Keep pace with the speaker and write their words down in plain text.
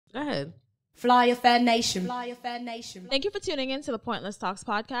Go ahead. Fly Affair Nation. Fly Affair Nation. Thank you for tuning in to the Pointless Talks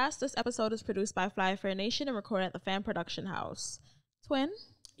podcast. This episode is produced by Fly Affair Nation and recorded at the Fan Production House. Twin.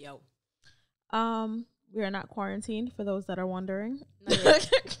 Yo. We are not quarantined, for those that are wondering. Not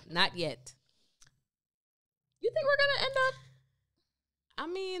yet. Not yet. You think we're gonna end up? I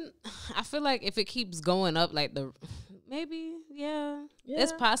mean, I feel like if it keeps going up, like maybe, yeah,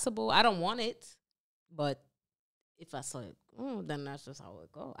 it's possible. I don't want it, but if I saw it, then that's just how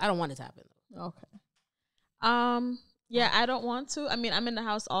it go. I don't want it to happen though. Okay. Yeah, I don't want to. I mean, I'm in the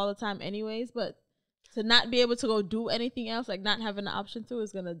house all the time, anyways, but to not be able to go do anything else, like not having the option to,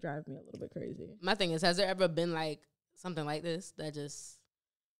 is gonna drive me a little bit crazy. My thing is, has there ever been like something like this that just?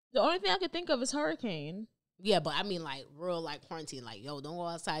 The only thing I could think of is hurricane. Yeah, but I mean, like real, like quarantine, like yo, don't go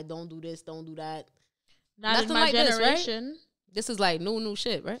outside, don't do this, don't do that. Not in my like generation. This, right? This is like new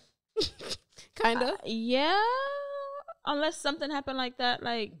shit, right? Kinda. Yeah. Unless something happened like that,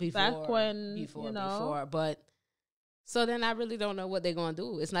 like back when, before. But so then I really don't know what they're going to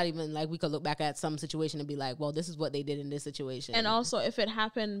do. It's not even like we could look back at some situation and be like, well, this is what they did in this situation. And also, if it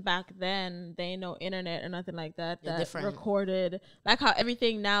happened back then, they ain't no internet or nothing like that that different. Recorded. Like how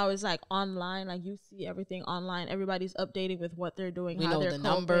everything now is like online. Like you see everything online. Everybody's updating with what they're doing, we how know they're the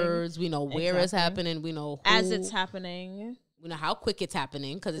coping. Numbers. We know where it's happening. We know who. As it's happening. We know how quick it's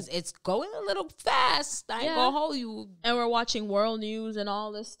happening because it's going a little fast. I ain't gonna hold you. And we're watching world news and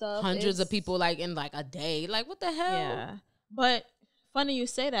all this stuff. Hundreds of people like in like a day. Like what the hell? Yeah. But funny you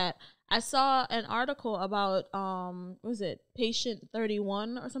say that. I saw an article about what was it, patient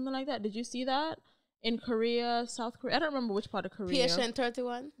 31 or something like that. Did you see that? In Korea, South Korea. I don't remember which part of Korea. Patient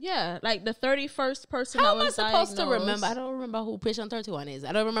 31? Yeah, like the 31st person How that was diagnosed. How am I supposed to remember? I don't remember who patient 31 is.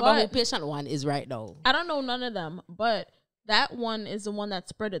 I don't remember who patient 1 is right though. I don't know none of them, but that one is the one that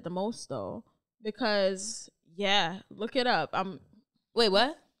spread it the most though. Because, yeah, look it up. Wait,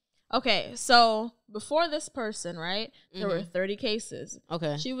 what? Okay, so before this person, right, there were 30 cases.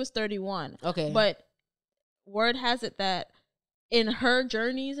 Okay. She was 31. Okay. But word has it that in her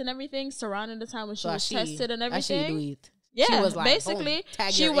journeys and everything, surrounding the time when she was tested and everything. Yeah, she was like, basically,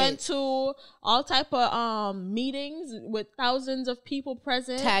 she went to all type of meetings with thousands of people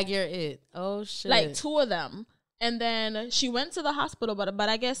present. Tag your it. Oh, shit. Like 2 of them. And then she went to the hospital, but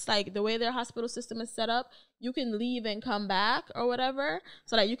I guess like the way their hospital system is set up, you can leave and come back or whatever.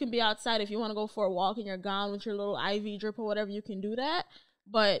 So that you can be outside if you want to go for a walk in your gown with your little IV drip or whatever, you can do that.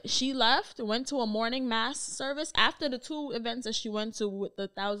 But she left, went to a morning mass service after the 2 events that she went to with the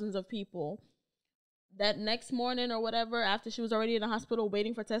thousands of people. That next morning or whatever, after she was already in the hospital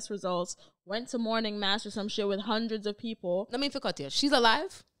waiting for test results, went to morning mass or some shit with hundreds of people. Let me cut here. She's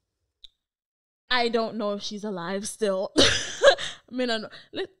alive? I don't know if she's alive still. I mean,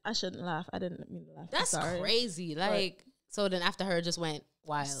 I shouldn't laugh. I didn't mean to laugh. That's crazy. Like, so then after her just went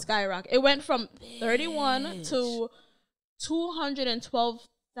wild. Skyrocket. It went from 31 to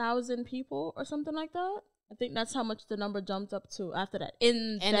 212,000 people or something like that. I think that's how much the number jumped up to after that.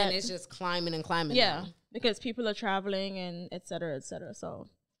 Then it's just climbing and climbing. Yeah, now. Because people are traveling and et cetera, et cetera. So,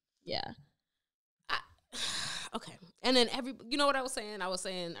 yeah. Okay. And then you know what I was saying? I was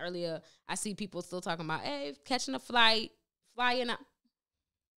saying earlier, I see people still talking about, hey, catching a flight, flying out.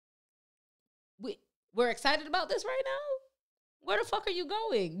 We're excited about this right now? Where the fuck are you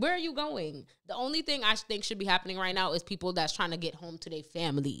going? Where are you going? The only thing I think should be happening right now is people that's trying to get home to their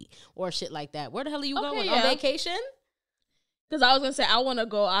family or shit like that. Where the hell are you going? Yeah. On vacation? Because I was going to say, I want to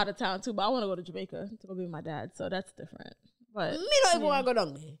go out of town too, but I want to go to Jamaica to go be with my dad. So that's different. But me don't even want to go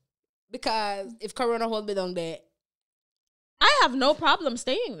down there. Because if Corona hold me down there, I have no problem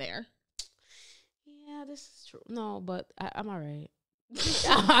staying there. Yeah, this is true. No, but I'm all right.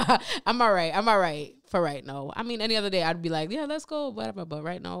 I'm all right. I'm all right for right now. I mean, any other day I'd be like, yeah, let's go, whatever. But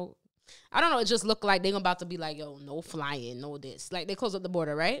right now, I don't know. It just looked like they're about to be like, yo, no flying, no this. Like they closed up the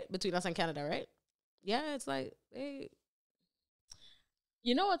border, right? Between us and Canada, right? Yeah, it's like, hey.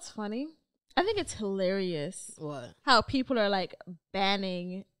 You know what's funny? I think it's hilarious. What? How people are like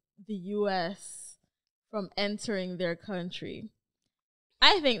banning the U.S. from entering their country.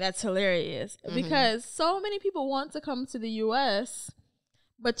 I think that's hilarious because so many people want to come to the U.S.,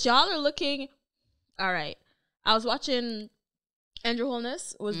 but y'all are looking. All right. I was watching Andrew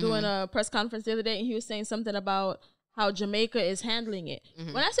Holness was doing a press conference the other day, and he was saying something about how Jamaica is handling it.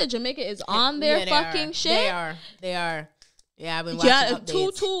 When I said Jamaica is on their fucking shit. They are. Yeah, I've been watching updates.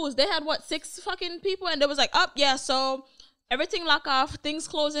 2 tools. They had, 6 fucking people, and there was like, so everything lock off, things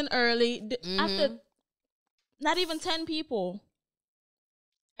closing early. After not even 10 people.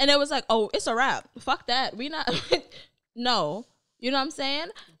 And it was like, oh, it's a wrap. Fuck that. We not. No. You know what I'm saying?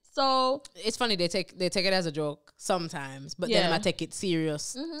 So it's funny they take it as a joke sometimes, but then I take it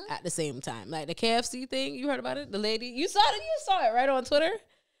serious at the same time. Like the KFC thing, you heard about it? The lady, you saw it right on Twitter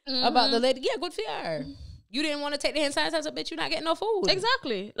about the lady. Yeah, good for her. You didn't want to take the hand sanitizer, bitch. You're not getting no food.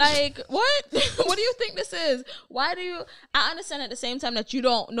 Exactly. Like, what? What do you think this is? Why do you... I understand at the same time that you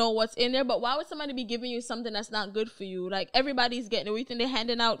don't know what's in there, but why would somebody be giving you something that's not good for you? Like, everybody's getting it. We think they're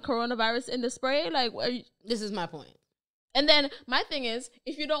handing out coronavirus in the spray? Like, this is my point. And then my thing is,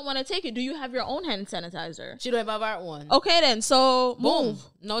 if you don't want to take it, do you have your own hand sanitizer? She don't have our one. Okay, then. So, boom. Move.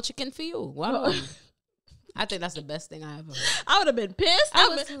 No chicken for you. Wow. I think that's the best thing I ever heard. I would have been pissed. I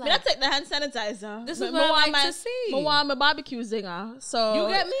take the hand sanitizer. This is what I like to see. But while I'm a barbecue zinger, so you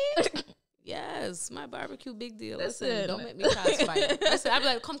get me? Yes, my barbecue big deal. Listen, don't make me try to fight. Listen, I'd be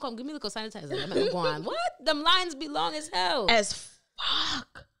like, come, give me a little sanitizer. I'm like, go on. What? Them lines be long as hell. As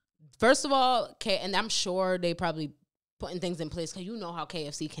fuck. First of all, and I'm sure they probably putting things in place because you know how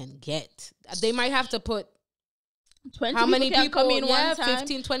KFC can get. They might have to put 20 how many people come in one time?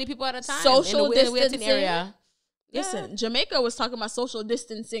 15, 20 people at a time. Social in a distancing. Area. Listen, Jamaica was talking about social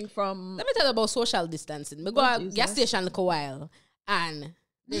distancing from... Let me tell you about social distancing. We go to gas station like a while and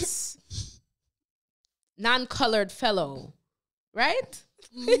this non-colored fellow, right?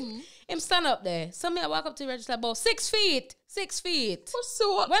 Him stand up there. Somebody walk up to the register about 6 feet. 6 feet.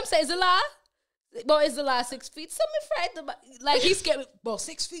 So what I'm saying is the law. But is the last 6 feet? Some me frightened about, like he scared me. But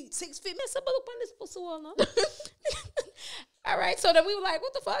 6 feet, 6 feet. Man, somebody look on this pussy wall now. All right, so then we were like,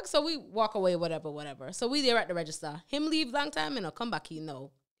 what the fuck? So we walk away, whatever. So we there at the register. Him leave long time and come back. He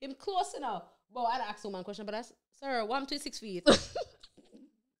know him close enough. But I'd ask him one question, but sir, why am I 6 feet?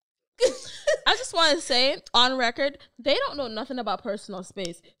 I just want to say, on record, they don't know nothing about personal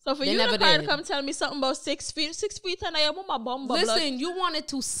space. So for you to come tell me something about 6 feet, 6 feet, and I am on my bum. Listen, you wanted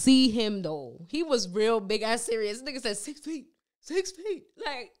to see him though. He was real big and serious. Nigga said 6 feet, 6 feet.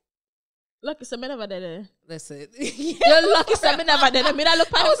 Like, lucky some never did it. Listen, you're lucky some never did it. Me that look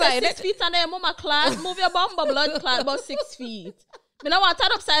past like 6 feet, and I am on my class. Move your bum, blood clot about 6 feet. Me not want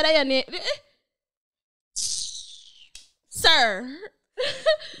that upside down your neck, sir.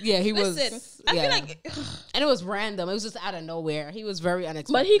 Yeah, he Listen, was. I feel like, and it was random. It was just out of nowhere. He was very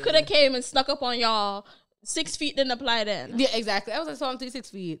unexpected. But he could have came and snuck up on y'all. 6 feet didn't apply then. Yeah, exactly. I was like, so I'm 6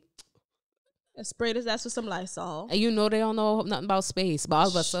 feet. And sprayed his ass with some Lysol. And you know they don't know nothing about space, but all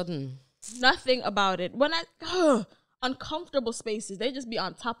of a sudden, nothing about it. When uncomfortable spaces, they just be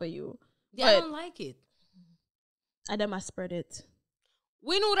on top of you. Yeah, I don't like it. And then I spread it.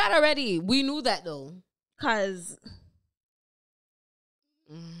 We knew that already. We knew that though. Cause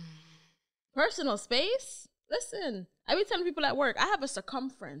personal space. Listen, I be telling people at work, I have a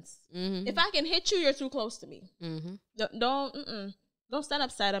circumference. If I can hit you, you're too close to me. Don't stand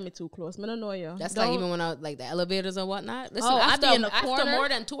upside of me too close. I don't know you. That's like even when I like the elevators or whatnot. Listen, after more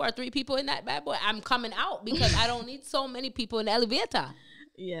than 2 or 3 people in that bad boy, I'm coming out because I don't need so many people in the elevator.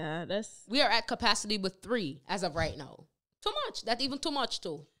 Yeah, we are at capacity with 3 as of right now. Too much. That's even too much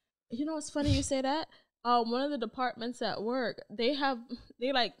too. You know what's funny? You say that. One of the departments at work, they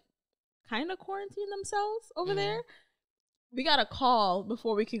like kind of quarantine themselves over there. We got a call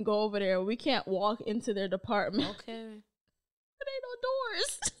before we can go over there. We can't walk into their department. Okay. There ain't no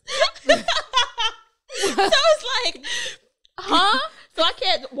doors. So it's like, so I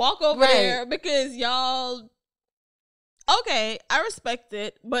can't walk over there because y'all. Okay, I respect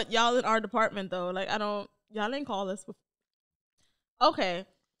it, but y'all in our department though, like y'all ain't call us before. Okay,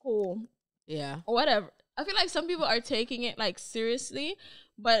 cool. Yeah. Whatever. I feel like some people are taking it like seriously,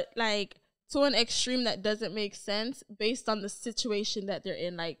 but like to an extreme that doesn't make sense based on the situation that they're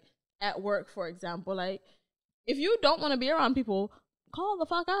in. Like at work, for example, like if you don't want to be around people, call the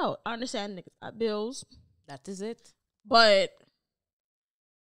fuck out. I understand niggas got bills. That is it. But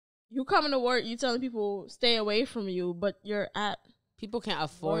you coming to work, you telling people stay away from you, but you're at people can't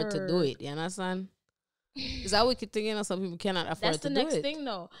afford to do it. You understand? Is that what you're thinking? Or some people cannot afford to do it. That's the next thing,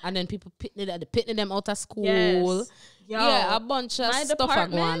 though. And then people pitting them out of school. Yes. Yeah, a bunch of stuff I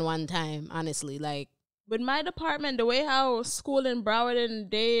go on one time, honestly. Like, with my department, the way how school in Broward and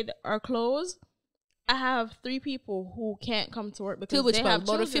Dade are closed, I have 3 people who can't come to work because they have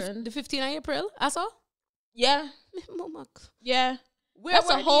children. The 15th of April, I saw? Yeah. Yeah. That's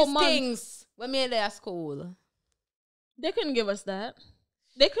a whole month. Things when me there at school. They couldn't give us that.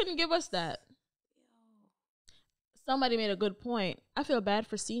 Somebody made a good point. I feel bad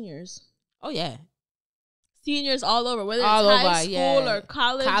for seniors. Oh, yeah. Seniors all over, whether it's high school or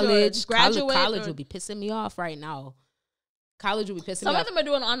college or graduate. College will be pissing me off right now. College will be pissing me off. Some of them are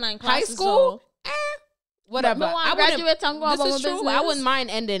doing online classes. High school? Whatever. This is true. I wouldn't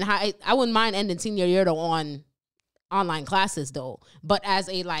mind ending senior year though on online classes though. But as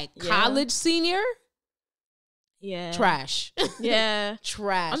a like college senior, trash. Yeah.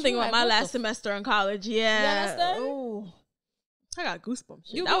 Trash. I'm thinking You're about like, my what last semester in college. Yeah. Ooh. I got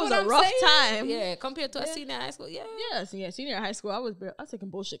goosebumps. You That know was what a I'm rough saying? time. Yeah, compared to a senior high school. Yeah. Yeah, senior high school, I was taking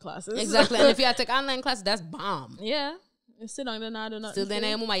bullshit classes. Exactly. And if you had to take online classes, that's bomb. Yeah. You sit on the nada, not Still then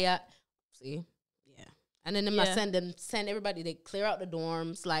see? Yeah. And then send everybody, they clear out the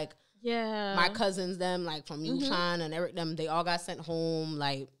dorms. Like my cousins, them, like from UConn and Eric, them, they all got sent home.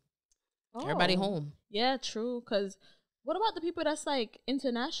 Like everybody home. Yeah, true. Because what about the people that's like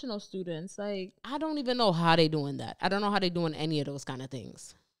international students? Like, I don't even know how they doing that. I don't know how they doing any of those kind of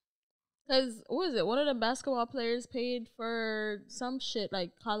things. Because, what is it? One of the basketball players paid for some shit,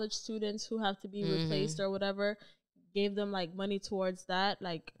 like college students who have to be replaced or whatever, gave them like money towards that.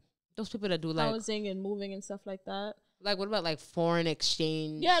 Like, those people that do like housing and moving and stuff like that. Like, what about like foreign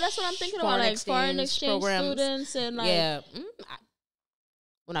exchange? Yeah, that's what I'm thinking about. Like foreign exchange students and like.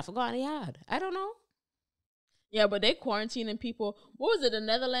 When I forgot any had. I don't know. Yeah, but they quarantining people. What was it? The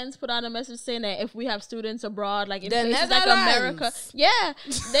Netherlands put out a message saying that if we have students abroad, like in places like America,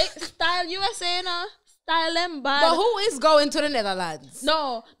 they style USA, style them bad. But who is going to the Netherlands?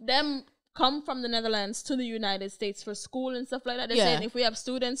 No, them come from the Netherlands to the United States for school and stuff like that. They're saying if we have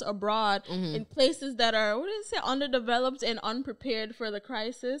students abroad in places that are, what did it say, underdeveloped and unprepared for the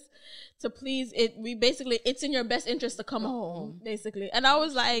crisis, to please it. It's in your best interest to come home, basically. And I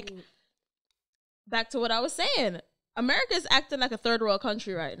was like. Back to what I was saying. America is acting like a third world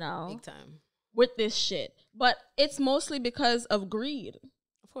country right now. Big time. With this shit. But it's mostly because of greed.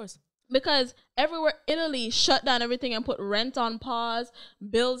 Of course. Because everywhere, Italy shut down everything and put rent on pause,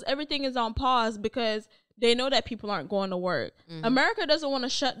 bills, everything is on pause because they know that people aren't going to work. America doesn't want to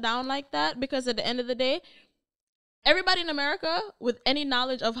shut down like that because at the end of the day, everybody in America with any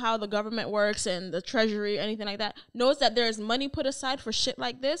knowledge of how the government works and the treasury, anything like that, knows that there's money put aside for shit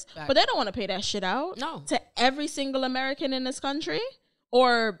like this, but they don't want to pay that shit out to every single American in this country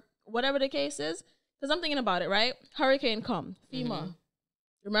or whatever the case is. Because I'm thinking about it, right? Hurricane come, FEMA.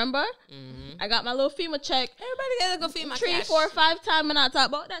 Remember? I got my little FEMA check. Everybody got to go FEMA 3, cash. 4, 5 times and I talk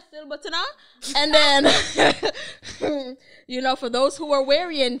about that still, but now. And then, for those who were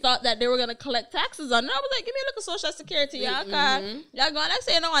wary and thought that they were going to collect taxes on it, I was like, give me a look at Social Security. Y'all going to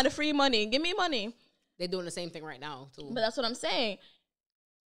say, no, I want the free money. Give me money. They're doing the same thing right now, too. But that's what I'm saying.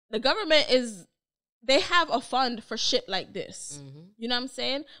 The government they have a fund for shit like this. You know what I'm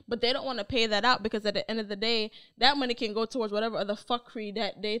saying? But they don't want to pay that out because at the end of the day, that money can go towards whatever other fuckery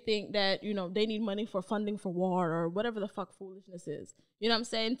that they think that, they need money for funding for war or whatever the fuck foolishness is. You know what I'm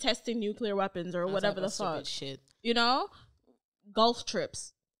saying? Testing nuclear weapons or whatever the fuck. Shit. Gulf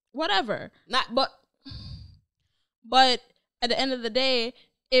trips. Whatever. But at the end of the day,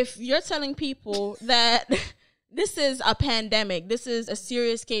 if you're telling people that this is a pandemic, this is a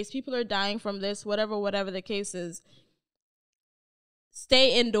serious case, people are dying from this, whatever the case is,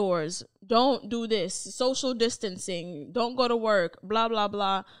 stay indoors, don't do this, social distancing, don't go to work, blah, blah,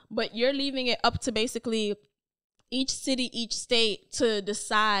 blah. But you're leaving it up to basically each city, each state to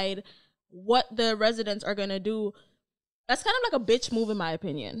decide what the residents are going to do. That's kind of like a bitch move in my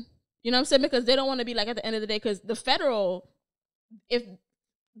opinion. You know what I'm saying? Because they don't want to be like at the end of the day, because the federal, if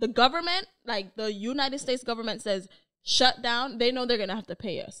the government, like the United States government says shut down, they know they're going to have to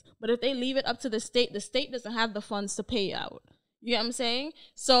pay us. But if they leave it up to the state doesn't have the funds to pay out. You know what I'm saying?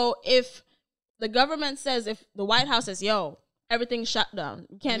 So if the government says, if the White House says, yo, everything's shut down,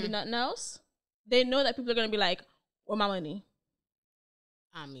 we can't do nothing else, they know that people are going to be like, where my money?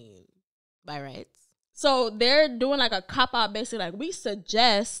 I mean, by rights. So they're doing like a cop-out, basically like, we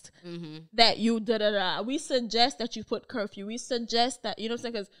suggest that you da-da-da. We suggest that you put curfew. We suggest that, you know what I'm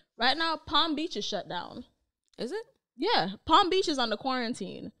saying? Because right now, Palm Beach is shut down. Is it? Yeah. Palm Beach is under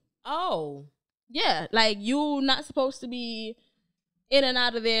quarantine. Oh. Yeah. Like, you not supposed to be in and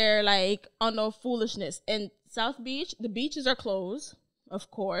out of there, like, on no foolishness. And South Beach, the beaches are closed, of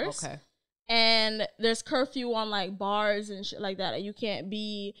course. Okay. And there's curfew on, like, bars and shit like that. You can't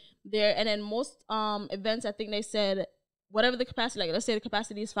be there. And then most events, I think they said, whatever the capacity, like, let's say the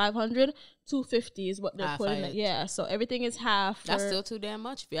capacity is 500, 250 is what they're putting it. Yeah, so everything is half. That's still too damn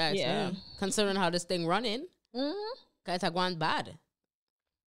much, if you ask me. Considering how this thing running. Guys are going bad.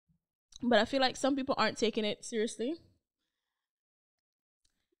 But I feel like some people aren't taking it seriously.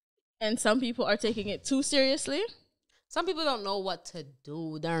 And some people are taking it too seriously. Some people don't know what to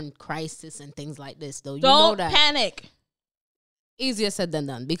do during crisis and things like this, though. Don't panic. Easier said than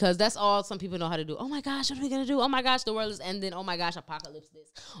done, because that's all some people know how to do. Oh my gosh, what are we gonna do? Oh my gosh, the world is ending. Oh my gosh, apocalypse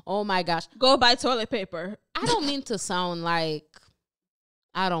this. Oh my gosh. Go buy toilet paper. I don't mean to sound like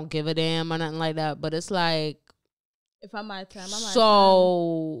I don't give a damn or nothing like that, but it's like, If I'm my time, I'm my time.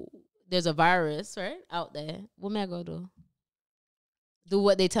 So there's a virus, right, out there. What may I go do? Do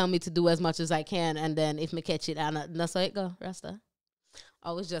what they tell me to do as much as I can, and then if me catch it, that's how it go, Rasta.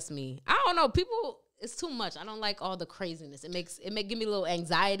 Oh, it's just me. I don't know. People, it's too much. I don't like all the craziness. It give me a little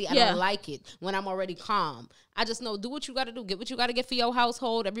anxiety. I don't like it when I'm already calm. I just know, do what you got to do. Get what you got to get for your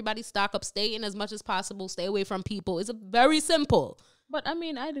household. Everybody stock up. Stay in as much as possible. Stay away from people. It's very simple. But I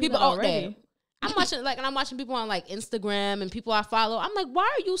mean, I do people that already. There. I'm watching people on like Instagram and people I follow. I'm like, why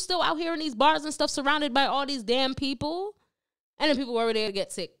are you still out here in these bars and stuff surrounded by all these damn people? And then people already there to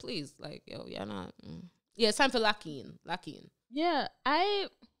get sick. Please, like, yo, yeah, not. Yeah, it's time for lock in. Yeah,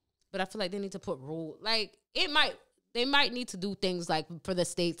 But I feel like they need to put rules. Like, they might need to do things like for the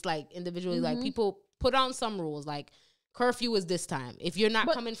states, like individually, like people put on some rules, like curfew is this time. If you're not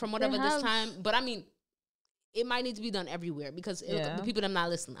coming from whatever this time, but I mean, it might need to be done everywhere because the people them not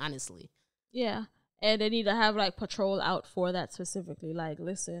listening, honestly. Yeah, and they need to have like patrol out for that specifically. Like,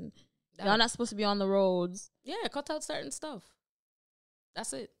 listen, y'all not supposed to be on the roads. Yeah, cut out certain stuff.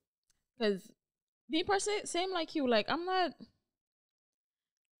 That's it. Because me personally, same like you. Like, I'm not.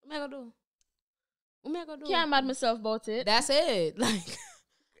 What am I gonna do? Can't mad myself about it. That's it. Like,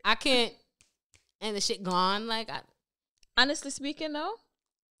 I can't. And the shit gone. Like, honestly speaking, though,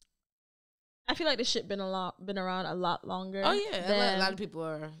 I feel like this shit been around a lot longer. Oh yeah, a lot of people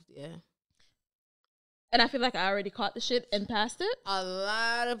are. Yeah. And I feel like I already caught the shit and passed it. A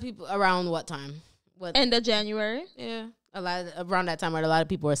lot of people around what time? End of January. Yeah, around that time where a lot of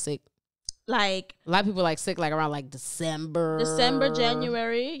people are sick. Like, a lot of people like sick like around like December,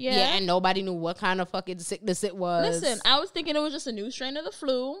 January. Yeah, and nobody knew what kind of fucking sickness it was. Listen, I was thinking it was just a new strain of the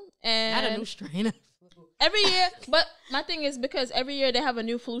flu, and not a new strain of the flu. Every year. But my thing is, because every year they have a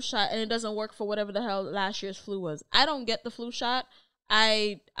new flu shot and it doesn't work for whatever the hell last year's flu was. I don't get the flu shot.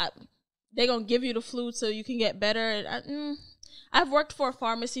 They gonna give you the flu so you can get better. I've worked for a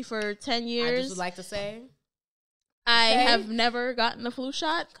pharmacy for 10 years. I just would like to say, I have never gotten the flu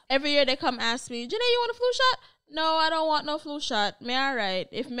shot. Every year they come ask me, Janae, you want a flu shot? No, I don't want no flu shot. Me alright.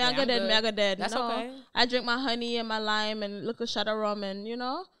 If me I go dead, me I go dead. That's okay. I drink my honey and my lime and look a shot of rum and,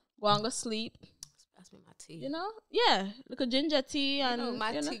 go and go sleep. Pass me my tea. Yeah. Look a ginger tea and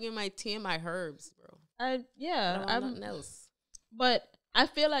my tea and my herbs, bro. I don't want nothing else. But I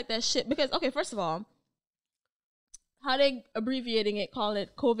feel like that shit because, okay, first of all, how they abbreviating it, call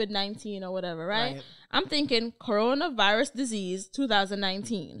it COVID-19 or whatever, right? I'm thinking coronavirus disease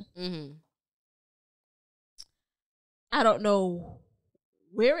 2019. Mm-hmm. I don't know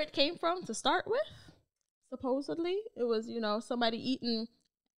where it came from to start with. Supposedly, it was, somebody eating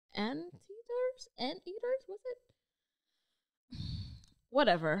anteaters, was it?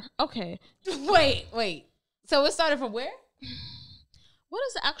 Whatever. Okay. Wait. So it started from where? What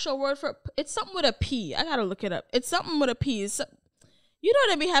is the actual word for it? It's something with a P. I gotta look it up. It's something with a P.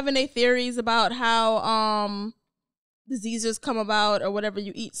 They be having their theories about how diseases come about or whatever.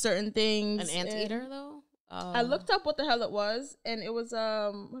 You eat certain things. An anteater, though? I looked up what the hell it was, and it was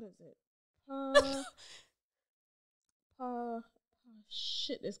what is it?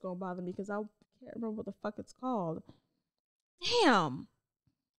 Shit, it's gonna bother me because I can't remember what the fuck it's called. Damn.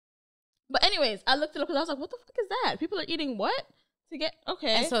 But anyways, I looked it up because I was like, what the fuck is that? People are eating what? To get,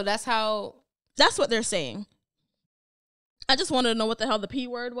 okay. And so that's what they're saying. I just wanted to know what the hell the P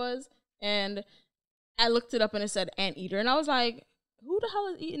word was. And I looked it up and it said anteater. And I was like, who the hell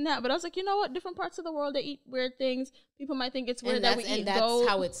is eating that? But I was like, you know what? Different parts of the world, they eat weird things. People might think it's weird that we eat goat. That's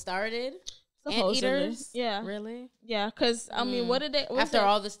how it started? Anteaters? Yeah. Really? Yeah, because, I mean, what did they... After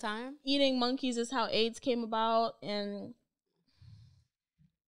all this time? Eating monkeys is how AIDS came about. And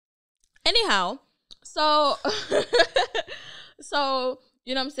anyhow, so... So,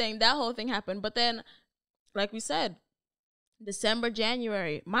 you know what I'm saying? That whole thing happened. But then, like we said, December,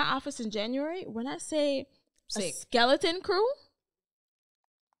 January. My office in January, when I say a skeleton crew,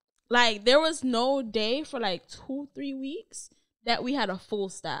 like there was no day for like 2-3 weeks that we had a full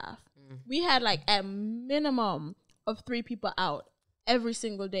staff. We had like a minimum of 3 people out every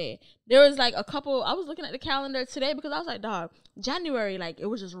single day. There was like a couple, I was looking at the calendar today because I was like, dog, January, like it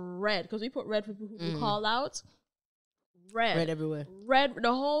was just red because we put red for people who call out. Red everywhere. Red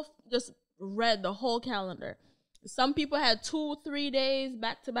the whole calendar. Some people had 2-3 days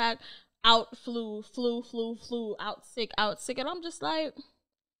back to back out flu, out sick. And I'm just like,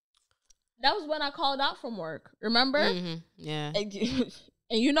 that was when I called out from work. Remember? Mm-hmm. Yeah. And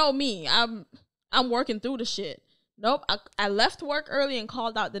you know me, I'm working through the shit. Nope. I left work early and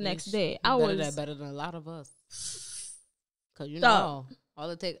called out the next day. I was better than a lot of us. Cause all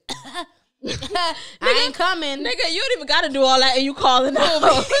it takes. I ain't coming. Nigga, you don't even got to do all that and you calling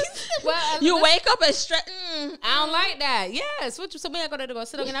out. Well, you wake up and stretch. I don't like that. Yes. What you, so me I gotta go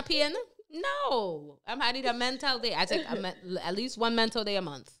sit down in a pen? No. I need a mental day. I take at least one mental day a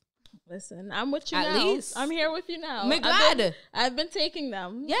month. Listen, I'm with you at now. Least. I'm here with you now. I'm glad. I've been taking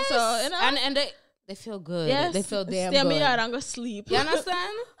them. Yes. So, you know, and they feel good. yes, They feel damn stay good. me out, I'm gonna sleep. You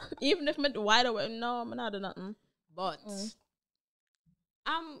understand? Even if I'm wide awake, no, I'm not doing nothing. But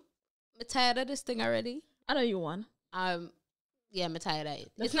I'm tired of this thing already. I know you won. Yeah, I'm tired of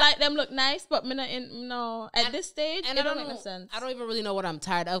it. It's like them look nice, but me not at this stage, and it don't make no sense. I don't even really know what I'm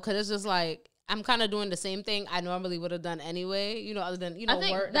tired of because it's just like I'm kind of doing the same thing I normally would have done anyway. You know, other than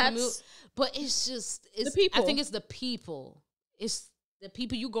work. But it's the people. I think it's the people. It's the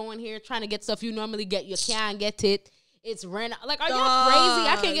people you go in here trying to get stuff you normally get. You can't get it. It's rent. Like, are y'all crazy?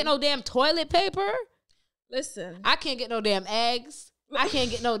 I can't get no damn toilet paper. Listen, I can't get no damn eggs. I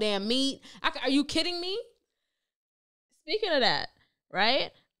can't get no damn meat. Are you kidding me? Speaking of that, right?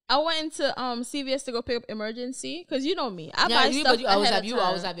 I went into CVS to go pick up emergency because you know me. I buy stuff you always ahead have of time. You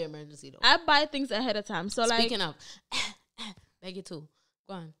always have your emergency though. I buy things ahead of time. So speaking of, beg you too.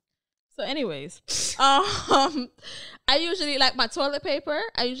 Go on. So, anyways, I usually like my toilet paper.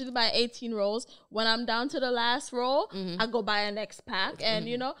 I usually buy 18 rolls. When I'm down to the last roll, I go buy a next pack, and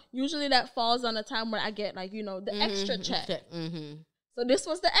usually that falls on a time where I get like the extra check. So this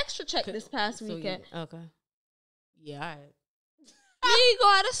was the extra check this past weekend. Okay. Yeah. All right. Me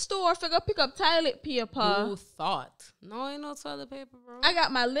go at a store, figure pick up toilet paper. Who thought? No, ain't no toilet paper, bro. I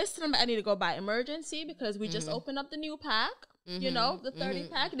got my list and I need to go buy emergency because we just opened up the new pack. The 30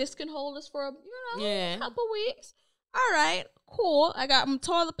 pack. This can hold us for a couple weeks. All right, cool. I got my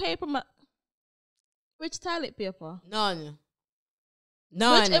toilet paper. Which toilet paper? None.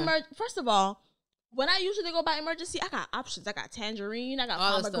 First of all, when I usually go buy emergency, I got options. I got tangerine. I got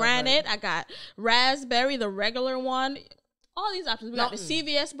pomegranate. I got raspberry, the regular one. All these options. We got the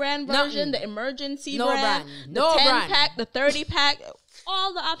CVS brand version, the emergency brand, the 10 pack, the 30 pack.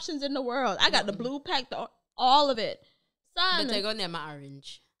 All the options in the world. I got the blue pack, all of it. Son, but they go near my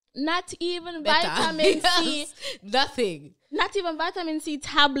orange. Not even vitamin C. Nothing. Not even vitamin C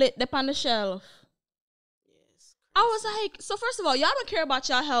tablet up on the shelf. Yes. I was like, so first of all, y'all don't care about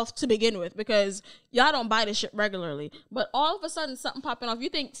y'all health to begin with because y'all don't buy this shit regularly. But all of a sudden, something popping off. You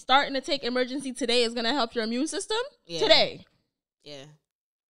think starting to take emergency today is going to help your immune system? Yeah. Today. Yeah.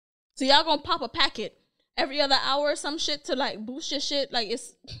 So y'all going to pop a packet every other hour or some shit to like boost your shit. Like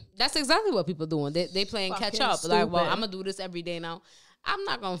that's exactly what people doing. They playing catch up. Stupid. Like, well, I'm gonna do this every day now. I'm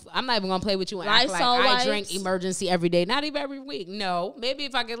not even gonna play with you and act like I drink emergency every day. Not even every week. No, maybe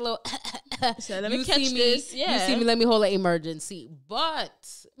if I get a little. So let me catch this. Yeah. You see me. Let me hold an emergency. But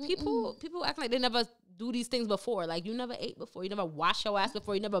people act like they never do these things before. Like you never ate before. You never washed your ass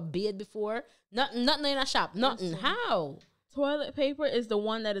before. You never bid before. Nothing in a shop. Nothing. How? Toilet paper is the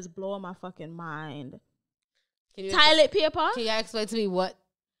one that is blowing my fucking mind. Toilet paper? Can you explain to me what?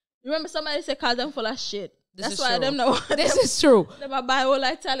 Remember somebody said cause them full of shit. That's why them know. This is true. Them I buy all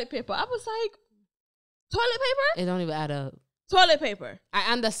like toilet paper. I was like, toilet paper? It don't even add up. Toilet paper.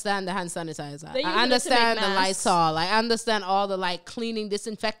 I understand the hand sanitizer. I understand the Lysol. I understand all the like cleaning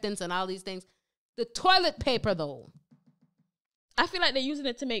disinfectants and all these things. The toilet paper though. I feel like they're using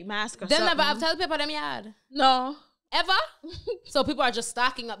it to make masks or they something. Never have toilet paper in them yard. No. Ever? So people are just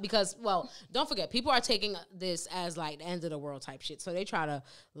stocking up because, well, don't forget, people are taking this as like the end of the world type shit. So they try to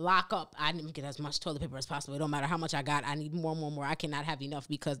lock up. I need to get as much toilet paper as possible. It don't matter how much I got. I need more. I cannot have enough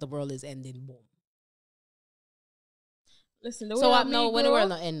because the world is ending. Boom. Listen, when the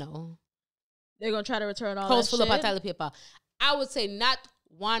world end, no. They're going to try to return all Clothes that full shit. of toilet paper. I would say not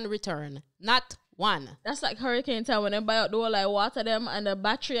one return. Not one. That's like hurricane time when they buy out the whole like water them and the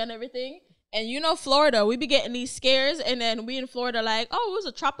battery and everything. And Florida, we be getting these scares, and then we in Florida like, oh, it was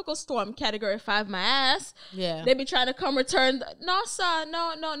a tropical storm, category 5, my ass. Yeah. They be trying to come return. No, sir,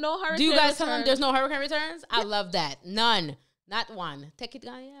 no hurricane. Do you guys tell them there's no hurricane returns? I love that. None. Not one. Take it,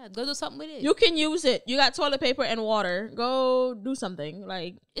 yeah. Go do something with it. You can use it. You got toilet paper and water. Go do something.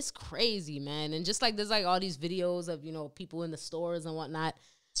 Like it's crazy, man. And just like there's like all these videos of people in the stores and whatnot.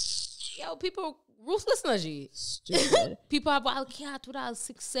 Yo, people ruthless energy. Stupid. People have wild cat without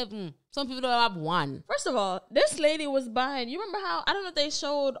 6, 7. Some people don't have 1. First of all, this lady was buying. You remember how I don't know if they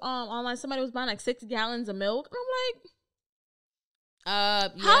showed online somebody was buying like 6 gallons of milk. And I'm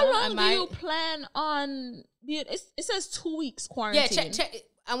like, how long do you plan on? It says 2 weeks quarantine. Yeah, check.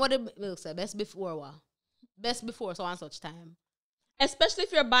 And what did milk say? Best before a while. Best before, so on such time. Especially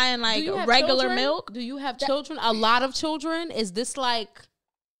if you're buying like regular milk. Do you have children? A lot of children. Is this like?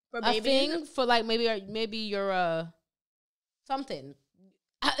 For a thing for like maybe you're something.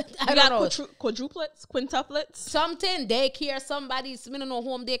 I don't know. Quadruplets, quintuplets. Something, daycare, somebody's, I don't know,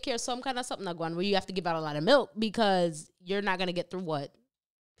 home daycare, some kind of something like one where you have to give out a lot of milk because you're not going to get through what?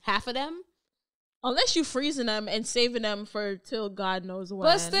 Half of them? Unless you freezing them and saving them for till God knows when.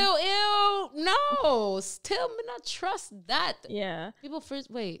 But still, ew, no. Still, me not trust that. Yeah. People freeze,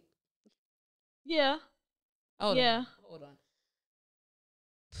 wait. Yeah. Hold yeah. on. Hold on.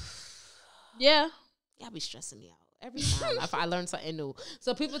 Yeah. Y'all be stressing me out every time if I learn something new.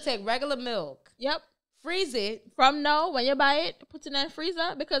 So people take regular milk. Yep. Freeze it. From when you buy it, put it in that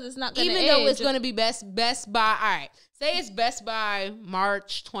freezer because it's not going to age. Even though it's going to be Best By. All right. Say it's Best By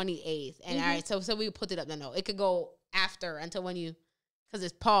March 28th. And all right, so we put it up. No. It could go after until when you, because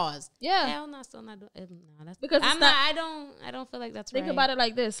it's paused. Yeah. Hell no, still not doing no, that's because I'm not, I don't feel like that's think right. Think about it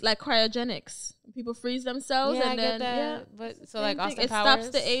like this, like cryogenics. People freeze themselves and I then, get that. Yeah. But so like Austin it Powers. It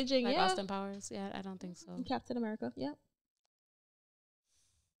stops the aging, like Austin Powers. Yeah, I don't think so. Captain America, yeah.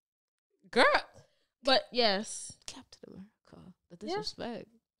 Girl. But yes. Captain America. The disrespect.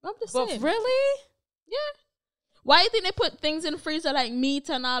 I'm just saying. But really? Yeah. Why do you think they put things in the freezer like meat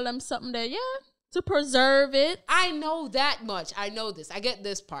and all them something there? Yeah. To preserve it. I know that much. I know this. I get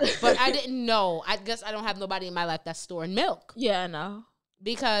this part. But I didn't know. I guess I don't have nobody in my life that's storing milk. Yeah, I know.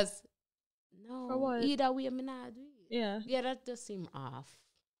 Because no. For what? Either we may not do it. Yeah. Yeah, that does seem off.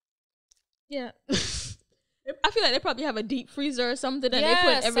 Yeah. I feel like they probably have a deep freezer or something and they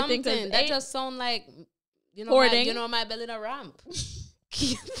put everything. That just sound like, my belly in a ramp.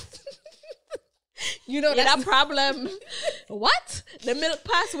 That problem. What? The milk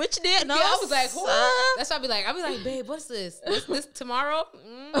pass which day? No, I was like, that's what I'll be like, babe, what's this? This tomorrow?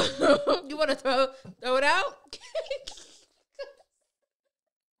 You want to throw it out?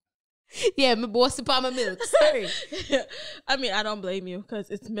 Yeah, my boy sip on my milk. Sorry. I mean, I don't blame you because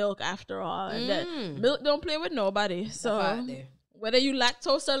it's milk after all. And that milk don't play with nobody. So whether you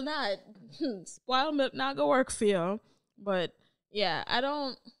lactose or not, spoiled milk not gonna work for you. But yeah, I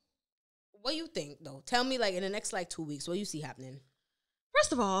don't. What do you think though? Tell me, like in the next 2 weeks, what you see happening?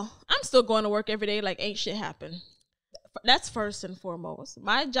 First of all, I'm still going to work every day like ain't shit happen. That's first and foremost.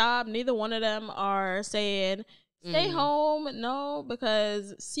 My job, neither one of them are saying stay home. No,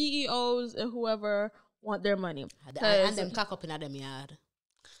 because CEOs and whoever want their money. And them cock up in them yard.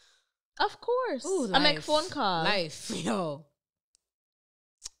 Of course. Ooh, I make phone calls. Life, yo.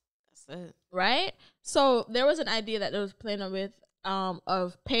 That's it. Right? So there was an idea that they was playing with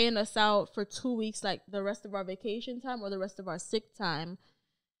of paying us out for 2 weeks, like the rest of our vacation time or the rest of our sick time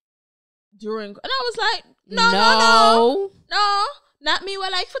during. And I was like, no, not me.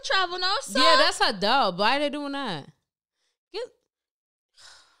 What like for travel now? So. Yeah, that's a dub. Why are they doing that?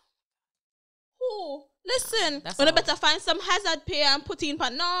 Who? Listen, when I better find some hazard pay and put in. No.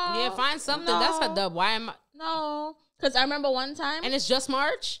 Yeah, find something. That's a dub. Why am I? No, because I remember one time. And it's just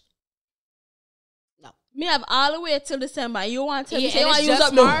March. Me have all the way till December. You want to tell me you want to use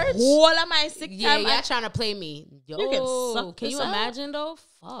up March? The whole of my sick time? Yeah, you're trying to play me. Yo, you can suck can you imagine though?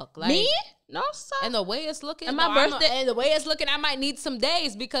 Fuck, like me? No, sir. And the way it's looking, and my birthday, and the way it's looking, I might need some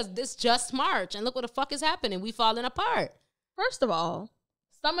days because this just March, and look what the fuck is happening. We falling apart. First of all,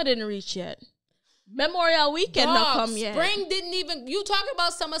 summer didn't reach yet. Memorial weekend not come yet. Spring didn't even. You talking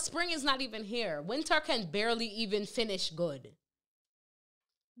about summer? Spring is not even here. Winter can barely even finish good.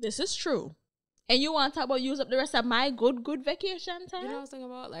 This is true. And you want to talk about use up the rest of my good vacation time? You know what I was thinking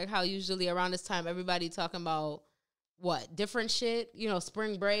about? Like how usually around this time, everybody talking about what? Different shit? You know,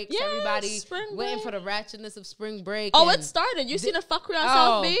 spring breaks. Yeah, everybody waiting for the ratchetness of spring break. Oh, it started. You seen the fuckery on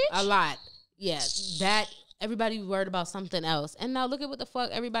South Beach? A lot. Yeah, that. Everybody worried about something else. And now look at what the fuck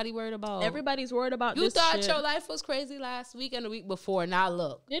everybody worried about. Everybody's worried about this shit. You thought your life was crazy last week and the week before. Now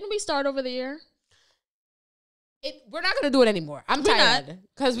look. Didn't we start over the year? We're not going to do it anymore. I'm tired.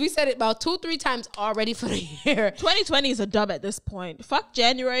 Because we said it about 2-3 times already for the year. 2020 is a dub at this point. Fuck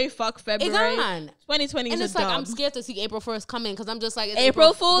January. Fuck February. It's on. 2020 is a dub. And it's like, I'm scared to see April 1st coming because I'm just like, it's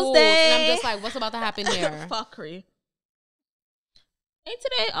April Fool's Day. And I'm just like, what's about to happen here? Fuckery. Ain't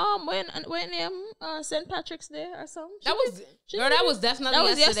today, when St. Patrick's Day or something? That was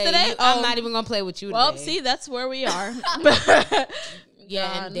definitely yesterday. I'm not even going to play with you today. Well, see, that's where we are.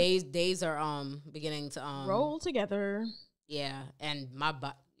 Yeah, and days are beginning to roll together. Yeah, and my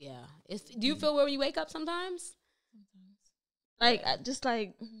butt. Yeah, do you feel where you wake up sometimes? Like just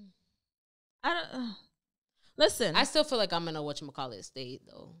like I don't. Listen, I still feel like I'm in a whatchamacallit state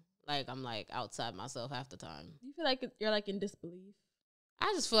though. Like I'm like outside myself half the time. You feel like you're like in disbelief.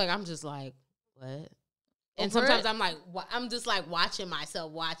 I just feel like I'm just like what. And sometimes I'm like, I'm just like watching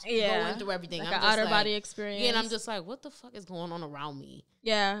myself, going through everything. Like I'm an outer body experience. Yeah, and I'm just like, what the fuck is going on around me?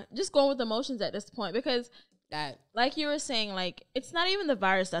 Yeah, just going with emotions at this point because that. Like you were saying, like, it's not even the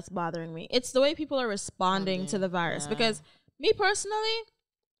virus that's bothering me. It's the way people are responding to the virus. Yeah. Because me personally,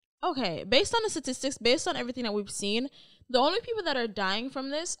 okay, based on the statistics, based on everything that we've seen, the only people that are dying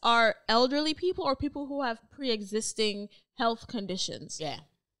from this are elderly people or people who have pre-existing health conditions. Yeah.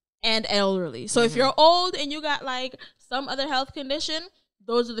 And elderly. So if you're old and you got like some other health condition,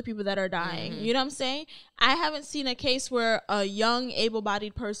 those are the people that are dying. You know what I'm saying? I haven't seen a case where a young,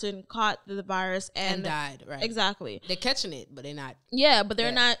 able-bodied person caught the virus and died. Right. Exactly. They're catching it, but they're not. Yeah, but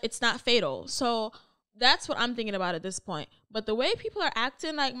they're not. It's not fatal. So that's what I'm thinking about at this point. But the way people are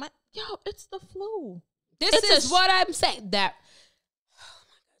acting, like, it's the flu. This is what I'm saying. That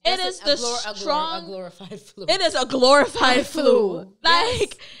it is the strong, a glorified flu. It is a glorified flu. Like,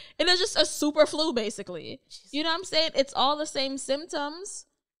 yes. It is just a super flu, basically. Jesus. You know what I'm saying? It's all the same symptoms.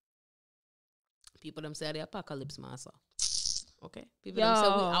 People them say the apocalypse, massa. Okay. People them say we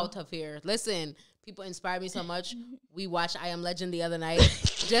out of here. Listen, people inspire me so much. We watched I Am Legend the other night.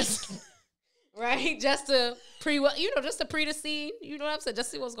 Just to pre the scene. You know what I'm saying?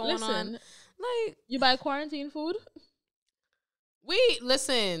 Just see what's going on. Like, you buy quarantine food?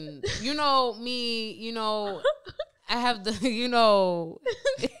 Listen, you know me, you know, I have the, you know,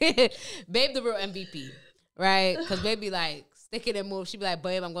 Babe the real MVP, right? Because Babe be like, stick it and move. She be like,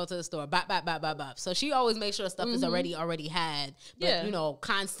 babe, I'm going to the store. Bop, bop, bop, bop, bop. So she always makes sure stuff is already had, but, you know,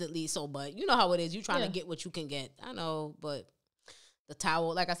 constantly. So, but you know how it is. You trying to get what you can get. I know, but the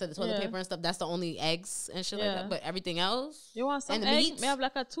towel, like I said, the toilet paper and stuff, that's the only eggs and shit like that. But everything else. You want some and egg? meats? May have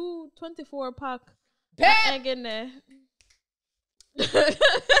like a 24-pack egg in there.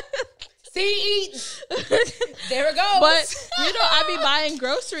 See, eat. There it goes. But you know, I be buying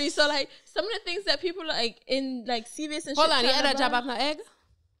groceries, so like some of the things that people like in like CVS and hold shit. on, you had to drop off no egg?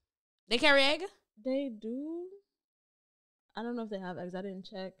 They carry egg? They do. I don't know if they have eggs. I didn't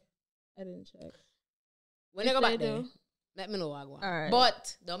check. When they go back there, let me know what I want. All right.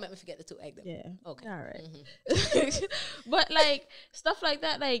 But don't make me forget the 2 egg though. Yeah. Okay. All right. But like stuff like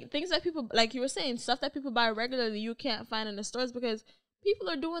that, like things that people, like you were saying, stuff that people buy regularly, you can't find in the stores because people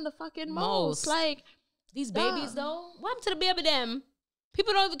are doing the fucking most. Like these babies though. What happened to the baby them?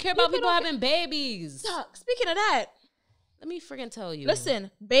 People don't even care about people having babies. Speaking of that, let me freaking tell you.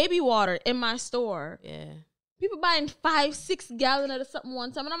 Listen, baby water in my store. Yeah. People buying 5-6 gallon of something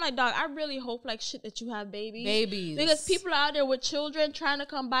one time. And I'm like, dog, I really hope like shit that you have babies. Because people are out there with children trying to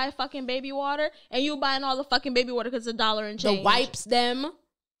come buy fucking baby water. And you buying all the fucking baby water because it's $1 and change. The wipes them.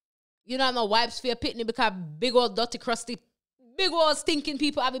 You don't have no wipes for your pitney because big old dirty, crusty, big old stinking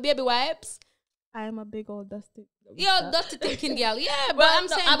people have baby wipes. I am a big old dusty. Yo, dusty thinking girl. Yeah, but I'm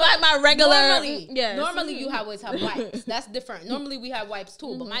saying I buy my regular. Normally you always have wipes. That's different. Normally we have wipes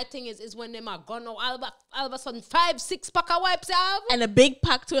too. But my thing is when them are gone all of a sudden 5-6 pack of wipes have. And a big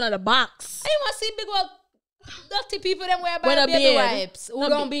pack too in a box. I want to see big old dirty people them wear by baby wipes. Who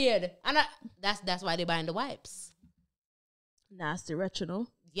don't beard. And that's why they buying the wipes. Nasty retinol.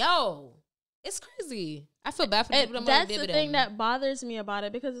 Yo. It's crazy. I feel bad for the people that that's the thing that bothers me about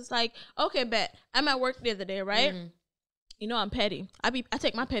it because it's like, okay, bet I'm at work the other day, right? You know I'm petty. I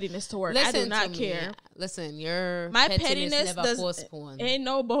take my pettiness to work. I do not care. Listen, your my pettiness never postponed. Ain't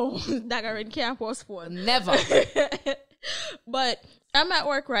no bone that I can't postpone. Never. But I'm at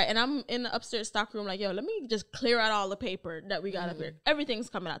work, right? And I'm in the upstairs stock room, like, yo, let me just clear out all the paper that we got up here. Everything's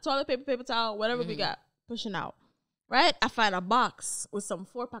coming out. Toilet paper, paper towel, whatever we got, pushing out. Right? I find a box with some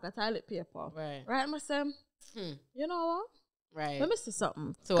 4-pack of toilet paper. Right? I'm saying, you know what? Right. Let me see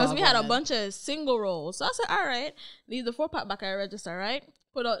something. Because we had a bunch of single rolls. So I said, all right, leave the 4-pack back at register, right?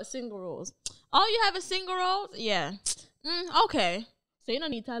 Put out the single rolls. All you have is single rolls? Yeah. Okay. So you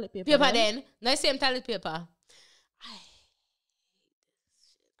don't need toilet paper. Paper then. No same toilet paper.